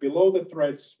sealing is below the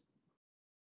threads,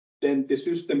 then the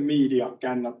system media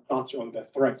cannot touch on the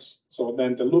threads. So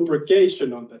then the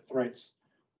lubrication on the threads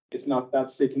is not that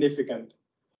significant.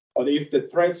 But if the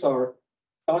threads are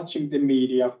touching the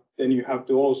media, then you have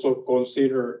to also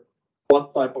consider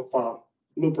what type of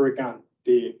lubricant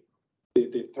the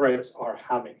threads are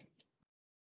having.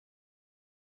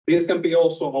 These can be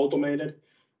also automated,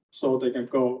 so they can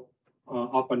go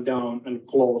up and down and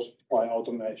close by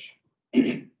automation.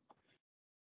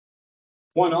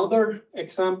 One other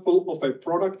example of a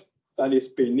product that is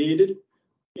being needed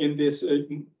in this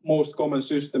most common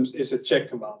systems is a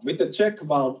check valve. With the check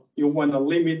valve, you want to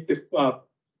limit the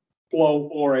flow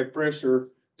or a pressure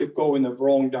to go in the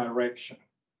wrong direction.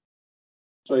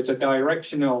 So it's a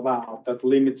directional valve that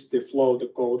limits the flow to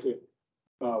go to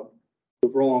the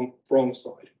wrong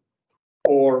side,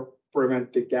 or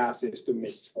prevent the gases to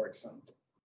mix, for example.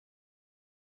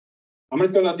 I'm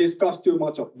not going to discuss too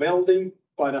much of welding,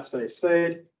 but as I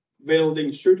said,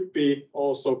 welding should be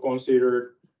also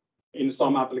considered in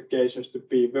some applications to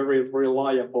be very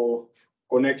reliable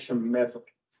connection method.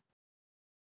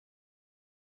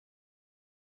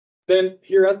 Then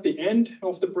here at the end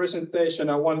of the presentation,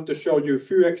 I wanted to show you a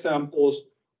few examples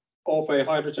of a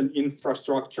hydrogen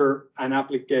infrastructure and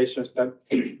applications that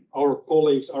our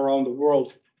colleagues around the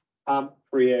world have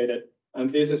created. And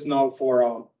this is now for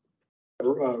a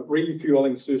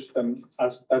refueling system,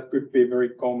 as that could be very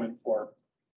common for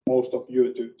most of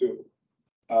you to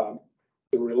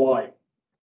rely.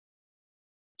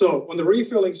 So on the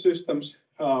refueling systems,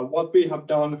 what we have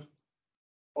done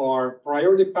are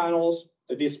priority panels,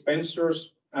 the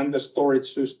dispensers, and the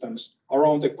storage systems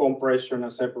around the compression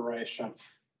and separation.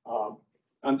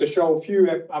 And to show a few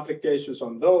applications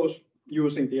on those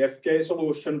using the FK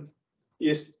solution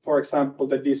is, for example,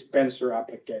 the dispenser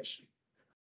application.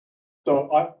 So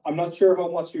I'm not sure how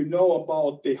much you know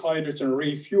about the hydrogen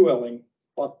refueling,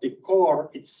 but the car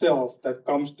itself that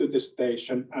comes to the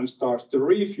station and starts to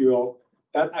refuel,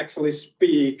 that actually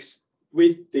speaks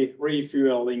with the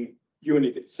refueling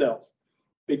unit itself,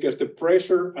 because the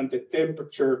pressure and the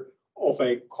temperature of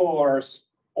a car's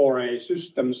or a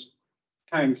system's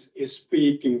tanks is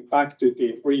speaking back to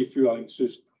the refueling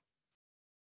system.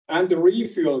 And the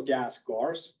refuel gas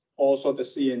cars, also the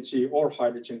CNG or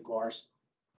hydrogen cars,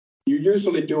 you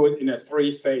usually do it in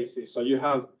 3 phases. So you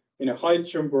have, in a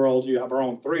hydrogen world, you have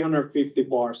around 350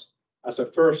 bars as a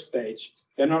first stage,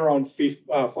 then around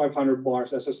 500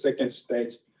 bars as a second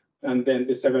stage, and then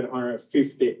the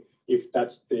 750 if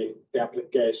that's the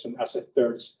application as a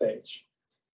third stage.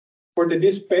 For the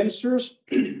dispensers,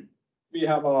 we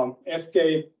have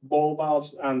FK ball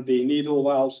valves and the needle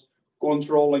valves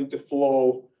controlling the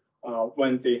flow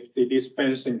when the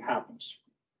dispensing happens.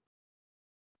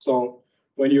 So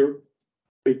when you're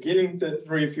beginning the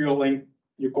refueling,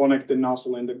 you connect the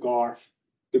nozzle in the car,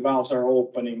 the valves are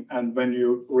opening, and when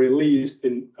you release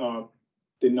the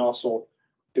nozzle,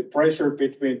 the pressure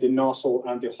between the nozzle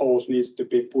and the hose needs to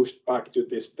be pushed back to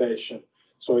the station,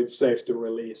 so it's safe to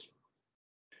release.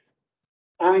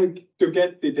 And to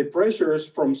get the pressures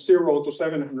from 0 to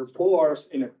 700 bars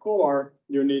in a car,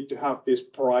 you need to have these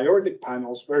priority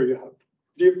panels where you have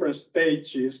different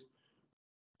stages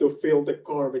to fill the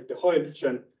car with the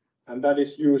hydrogen, and that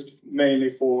is used mainly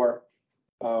for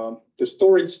the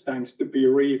storage tanks to be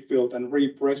refilled and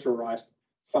repressurized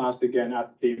fast again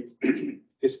at the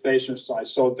station side.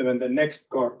 So when the next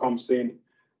car comes in,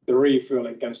 the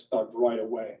refueling can start right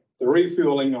away. The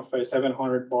refueling of a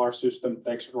 700 bar system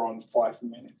takes around 5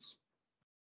 minutes.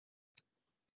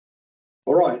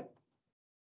 All right.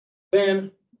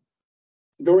 Then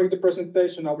during the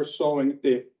presentation, I was showing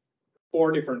the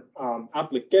 4 different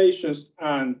applications,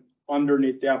 and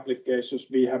underneath the applications,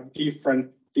 we have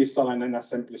different design and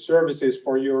assembly services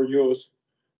for your use.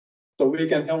 So we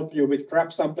can help you with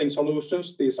grab sampling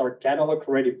solutions. These are catalog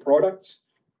ready products,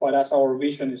 but as our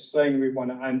vision is saying, we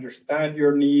want to understand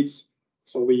your needs.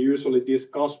 So we usually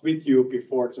discuss with you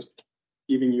before just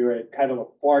giving you a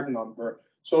catalog part number,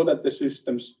 so that the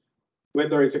systems,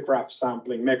 whether it's a grab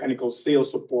sampling, mechanical seal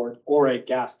support, or a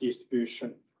gas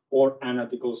distribution or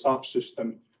analytical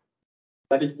subsystem,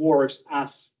 that it works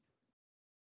as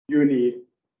you need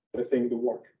the thing to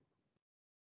work.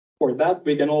 For that,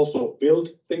 we can also build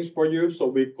things for you. So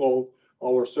we call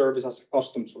our service as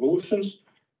custom solutions.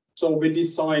 So we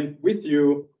design with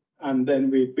you, and then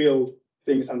we build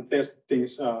things and test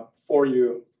things for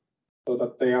you so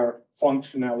that they are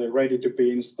functionally ready to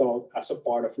be installed as a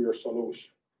part of your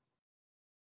solution.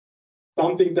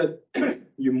 Something that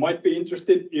you might be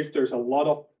interested if there's a lot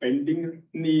of bending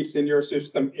needs in your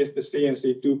system is the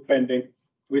CNC tube bending,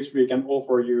 which we can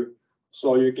offer you,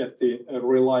 so you get the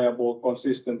reliable,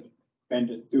 consistent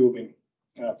bended tubing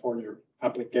for your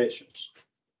applications.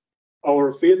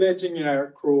 Our field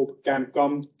engineer group can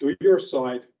come to your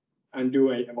site and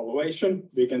do an evaluation.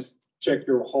 We can check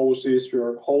your hoses,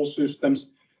 your whole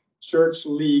systems, search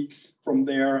leaks from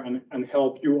there, and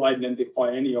help you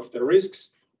identify any of the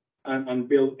risks and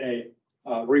build a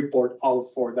report out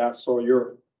for that, so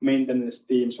your maintenance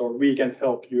teams or we can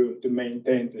help you to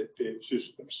maintain the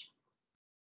systems.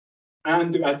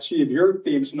 And to achieve your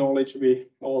team's knowledge, we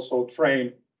also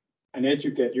train and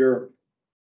educate your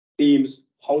teams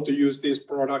how to use these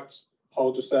products,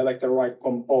 how to select the right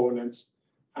components,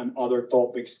 and other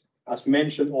topics. As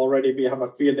mentioned already, we have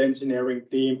a field engineering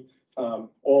team,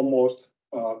 almost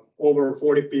over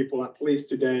 40 people at least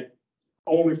today,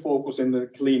 only focus in the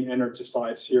clean energy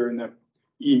sites here in the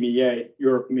EMEA,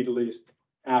 Europe, Middle East,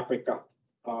 Africa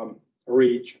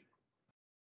region.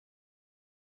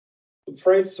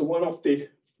 Fred's one of the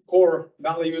core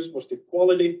values was the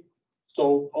quality.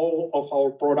 So all of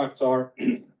our products are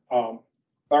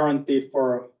guaranteed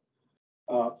for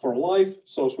life.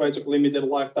 So Swagelok limited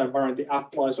lifetime warranty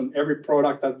applies on every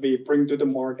product that we bring to the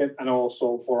market, and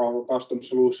also for our custom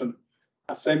solution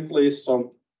assemblies.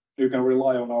 So you can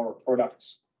rely on our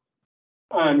products.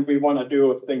 And we want to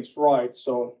do things right.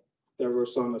 So there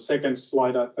was on the second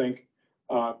slide, I think,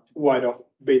 quite a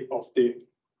bit of the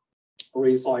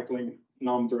recycling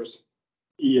numbers,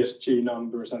 ESG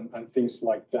numbers, and things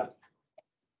like that.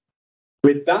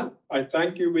 With that, I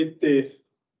thank you with the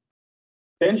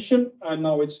attention, and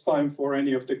now it's time for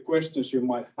any of the questions you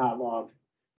might have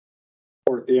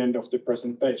for the end of the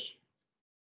presentation.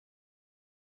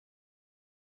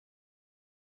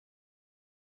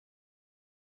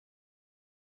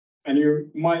 And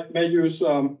you may use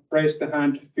raise the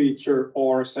hand feature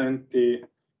or send the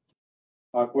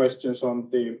questions on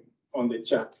the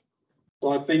chat. So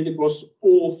I think it was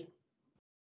Ulf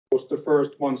was the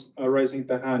first one raising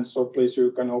the hand. So please,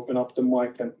 you can open up the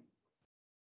mic. And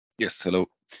yes, hello.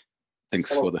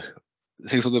 Thanks for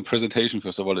the presentation.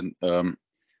 First of all, and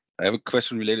I have a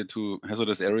question related to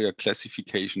hazardous area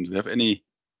classification. Do you have any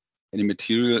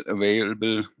material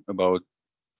available about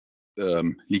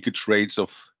leakage rates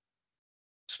of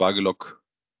Swagelok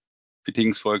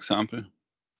fittings, for example?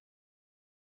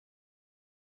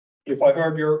 If I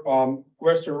heard your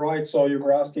question right, so you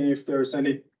were asking if there's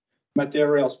any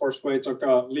materials for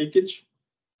Swagelok leakage.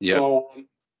 Yeah. So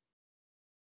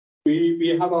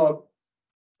we have a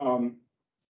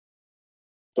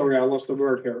sorry, I lost the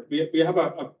word here. We have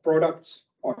a product,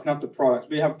 or not the product.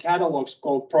 We have catalogs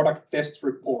called product test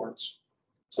reports.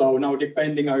 So now,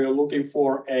 depending are you looking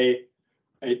for a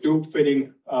tube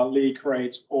fitting leak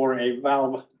rates or a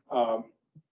valve,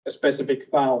 specific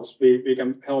valves, we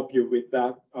can help you with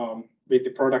that with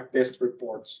the product test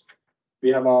reports.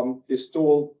 We have this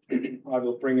tool, I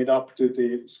will bring it up to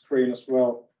the screen as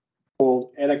well,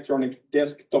 called Electronic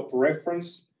Desktop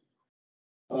Reference.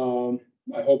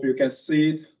 I hope you can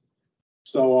see it.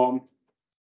 So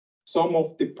some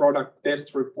of the product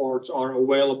test reports are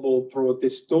available through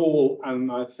this tool,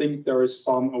 and I think there is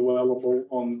some available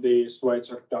on the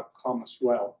swagelok.com as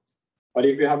well. But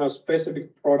if you have a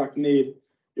specific product need,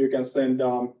 you can send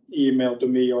email to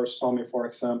me or Sami, for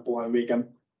example, and we can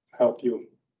help you.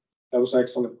 That was an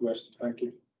excellent question. Thank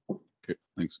you. Okay,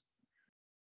 thanks.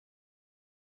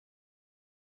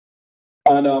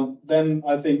 And then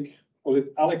I think, was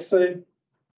it Alexei?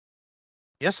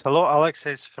 Yes, hello,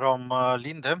 Alexei is from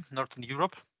Linde, Northern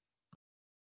Europe.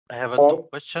 I have two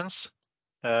questions.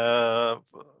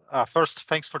 First,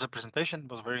 thanks for the presentation. It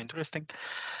was very interesting.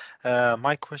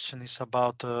 My question is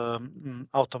about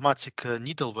automatic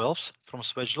needle valves from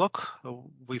Swagelok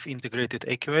with integrated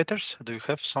actuators. Do you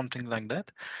have something like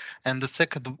that? And the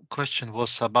second question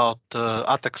was about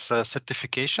ATEX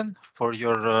certification for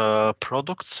your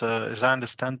products. As I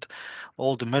understand,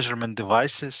 all the measurement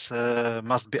devices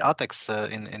must be ATEX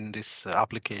in these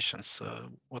applications.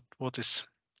 What is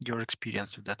your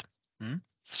experience with that?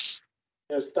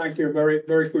 Yes, thank you. Very,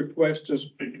 very good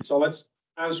questions. So let's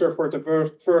answer for the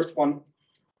first one,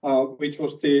 which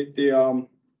was the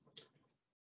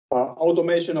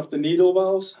automation of the needle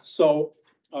valves. So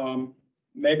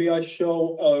maybe I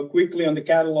show quickly on the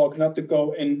catalog, not to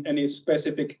go in any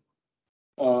specifics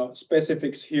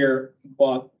here,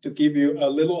 but to give you a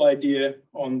little idea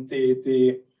on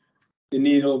the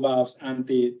needle valves and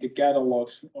the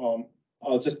catalogs.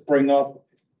 I'll just bring up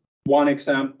one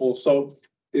example. So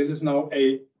This is now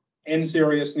a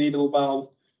N-series needle valve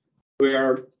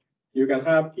where you can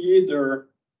have either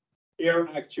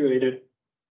air-actuated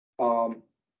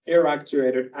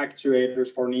actuators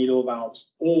for needle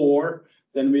valves, or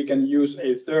then we can use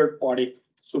a third-party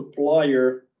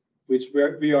supplier, which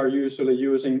we are usually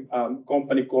using a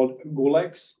company called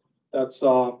Gulex. That's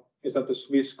is that the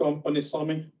Swiss company,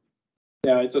 Sami?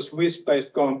 Yeah, it's a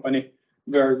Swiss-based company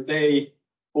where they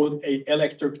put a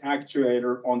electric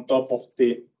actuator on top of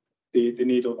the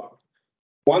needle valve.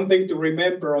 One thing to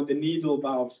remember on the needle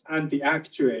valves and the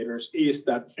actuators is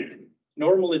that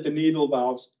normally the needle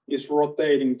valves is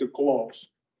rotating to close.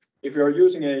 If you're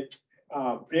using a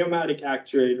pneumatic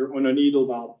actuator on a needle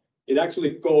valve, it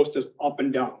actually goes just up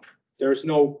and down. There's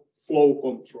no flow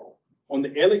control. On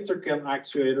the electrical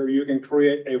actuator, you can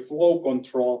create a flow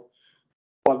control,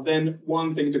 but then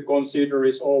one thing to consider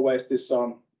is always this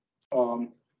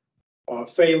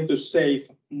fail to safe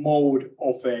mode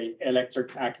of a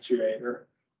electric actuator.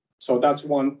 So that's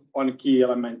one key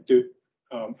element to,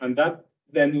 and that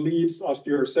then leads us to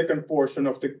your second portion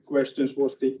of the questions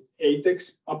was the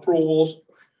ATEX approvals.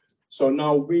 So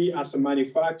now we as a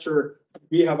manufacturer,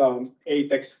 we have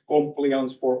ATEX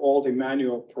compliance for all the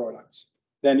manual products.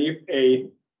 Then if a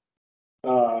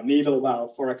needle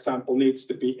valve, for example, needs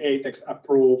to be ATEX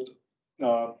approved,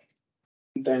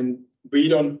 then we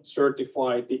don't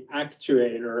certify the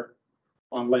actuator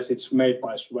unless it's made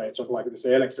by Swage, so like this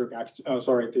electric,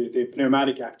 the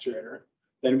pneumatic actuator.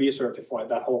 Then we certify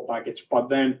that whole package. But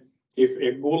then if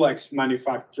a Gulex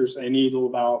manufactures a needle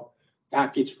valve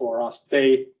package for us,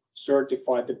 they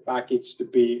certify the package to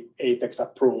be ATEX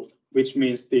approved, which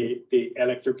means the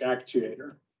electric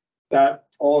actuator. That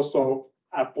also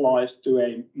applies to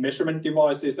a measurement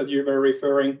devices that you were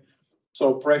referring.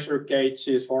 So pressure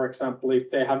gauges, for example, if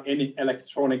they have any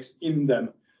electronics in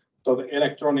them, so the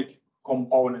electronic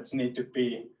components need to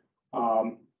be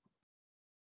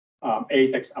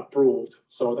ATEX approved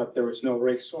so that there is no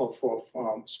risk of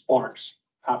sparks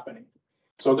happening.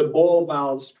 So the ball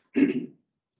valves,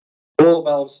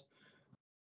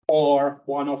 are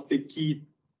one of the key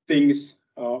things.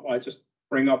 I just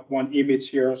bring up one image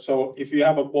here. So if you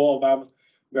have a ball valve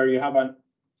where you have an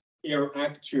air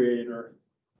actuator,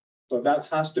 so that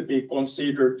has to be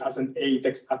considered as an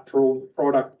ATEX approved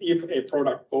product if a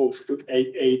product goes to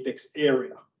a ATEX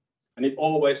area. And it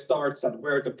always starts at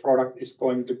where the product is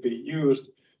going to be used.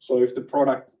 So if the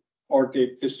product or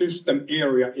the system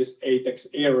area is ATEX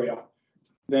area,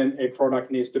 then a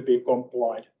product needs to be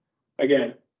complied.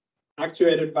 Again,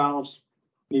 actuated valves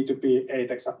need to be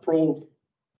ATEX approved.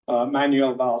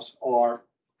 Manual valves are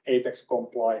ATEX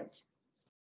compliant.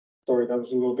 Sorry, that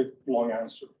was a little bit long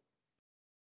answer.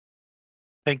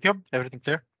 Thank you. Everything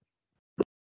clear?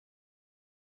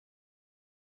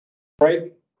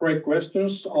 Great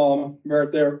questions. Were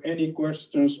there any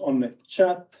questions on the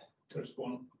chat? There's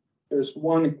one. There's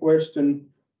one question.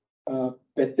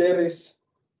 Peteris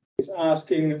is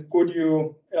asking, could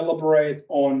you elaborate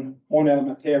on Monel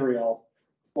material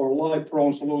for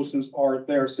light-prone solutions? Are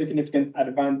there significant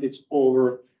advantage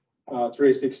over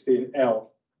 316L?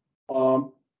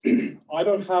 I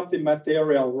don't have the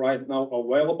material right now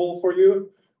available for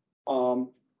you.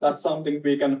 That's something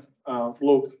we can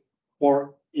look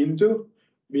more into.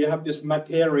 We have this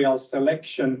material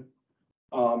selection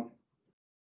whole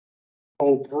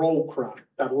program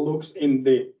that looks in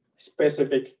the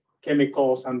specific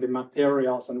chemicals and the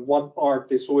materials and what are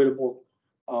the suitable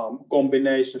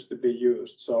combinations to be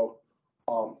used. So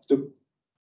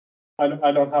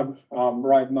I don't have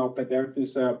right now, but there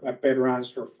is a better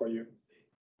answer for you.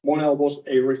 Monel was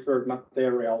a referred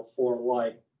material for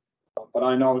light, but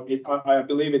I know it. I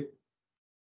believe it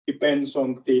depends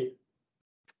on the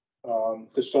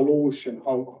solution,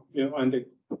 how and the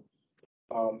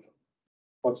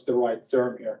what's the right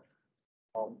term here?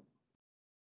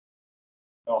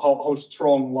 How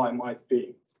strong lye might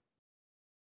be.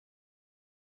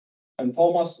 And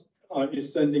Thomas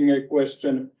is sending a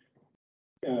question.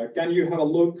 Can you have a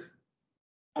look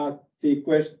at the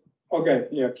question? Okay,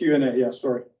 yeah, Q&A. Yeah,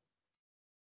 sorry.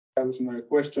 That was my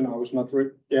question. I was not.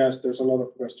 Yes, there's a lot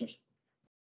of questions.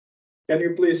 Can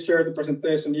you please share the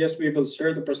presentation? Yes, we will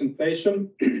share the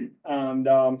presentation. And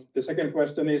the second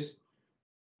question is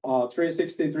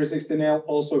 316L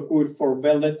also good for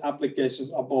welded applications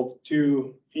above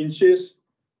 2 inches.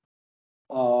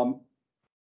 Now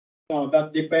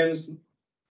that depends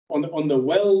on the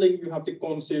welding. You have to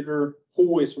consider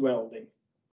who is welding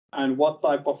and what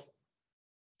type of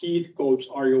heat codes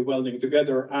are you welding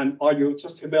together, and are you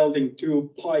just welding 2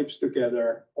 pipes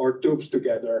together or tubes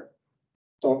together?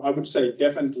 So I would say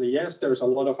definitely yes. There's a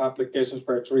lot of applications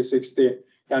where 360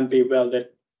 can be welded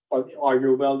but are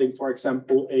you welding, for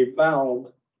example, a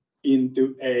valve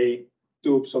into a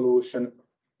tube solution?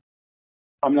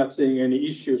 I'm not seeing any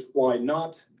issues. Why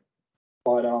not?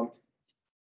 But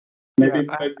maybe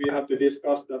we have to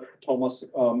discuss that, Thomas,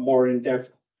 more in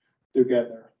depth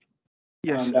together.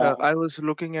 Yes, And, I was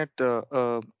looking at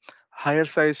higher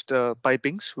sized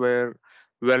pipings where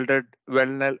well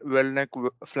neck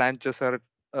flanges are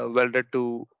welded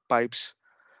to pipes,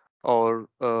 or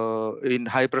in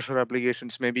high pressure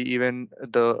applications, maybe even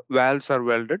the valves are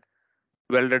welded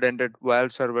ended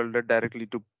valves are welded directly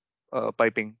to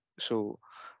piping. So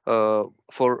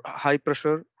for high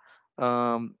pressure,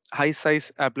 high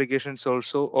size applications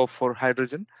also of for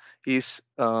hydrogen, is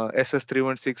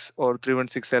SS316 or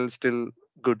 316L still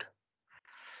good?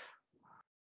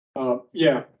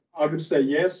 yeah, I would say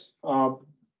yes.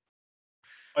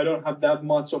 I don't have that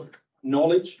much of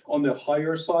knowledge on the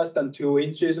higher size than 2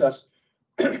 inches, as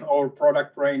our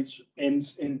product range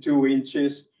ends in 2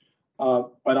 inches.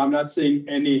 But I'm not seeing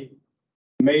any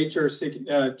major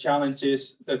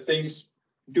challenges. The things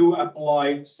do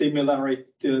apply similarly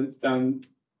to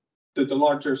the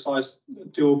larger size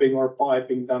tubing or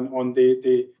piping than on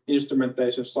the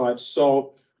instrumentation side.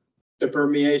 So the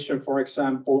permeation, for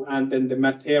example, and then the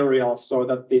material, so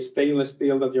that the stainless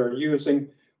steel that you're using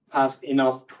has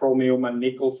enough chromium and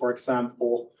nickel, for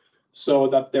example, so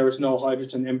that there is no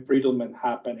hydrogen embrittlement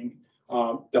happening.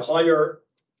 The higher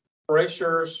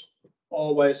pressures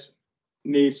always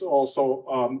needs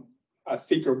also a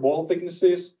thicker wall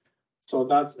thicknesses. So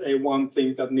that's one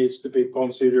thing that needs to be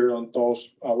considered on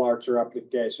those larger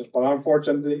applications. But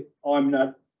unfortunately, I'm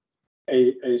not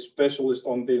a specialist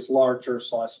on these larger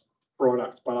size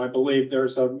products, but I believe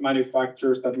there's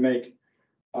manufacturers that make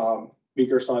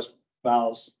bigger size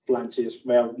valves, flanges,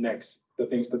 weld necks, the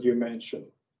things that you mentioned.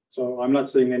 So I'm not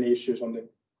seeing any issues on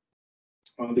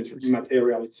the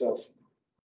material itself.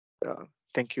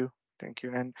 Thank you.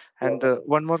 And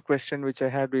one more question which I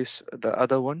had is the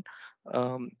other one.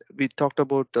 We talked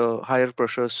about higher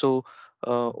pressure. So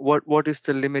what is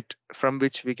the limit from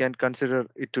which we can consider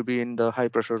it to be in the high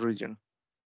pressure region?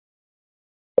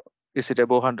 Is it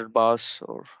above 100 bars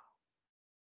or?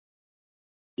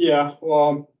 Yeah,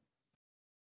 well,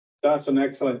 that's an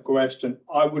excellent question.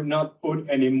 I would not put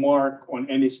any mark on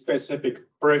any specific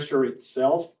pressure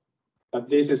itself, but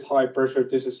this is high pressure,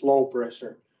 this is low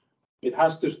pressure. It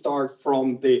has to start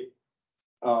from the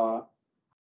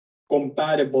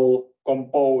compatible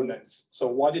components. So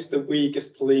what is the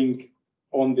weakest link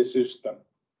on the system?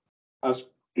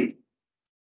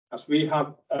 As we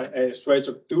have a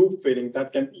Swagelok tube fitting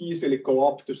that can easily go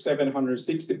up to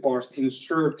 760 bars in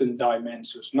certain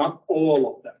dimensions, not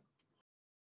all of them.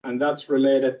 And that's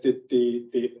related to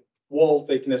the wall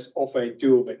thickness of a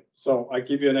tubing. So I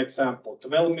give you an example,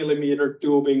 12 millimeter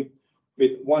tubing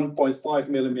with 1.5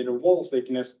 millimeter wall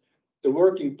thickness, the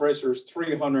working pressure is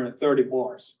 330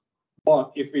 bars.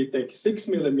 But if we take 6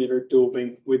 millimeter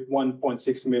tubing with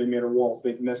 1.6 millimeter wall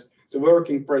thickness, the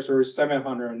working pressure is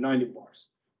 790 bars.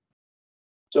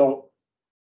 So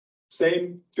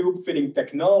same tube fitting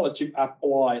technology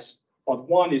applies, but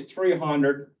one is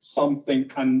 300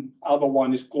 something and other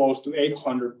one is close to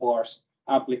 800 bars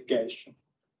application.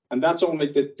 And that's only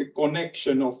the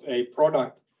connection of a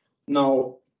product.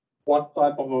 Now, what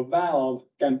type of a valve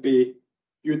can be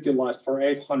utilized for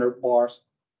 800 bars?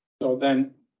 So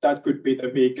then that could be the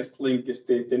weakest link, is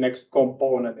the next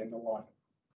component in the line.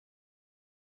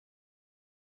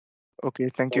 Okay,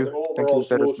 thank you. So the overall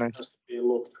solution has to be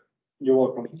looked. You're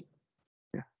welcome.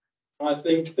 Yeah. I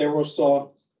think there was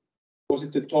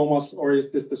it to Thomas, or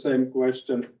is this the same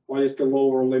question? What is the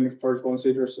lower limit for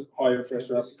considers higher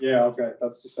pressure? Yeah, okay,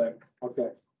 that's the same. Okay.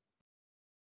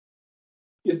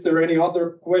 Is there any other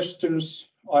questions?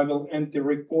 I will end the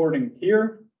recording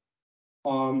here.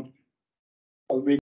 But we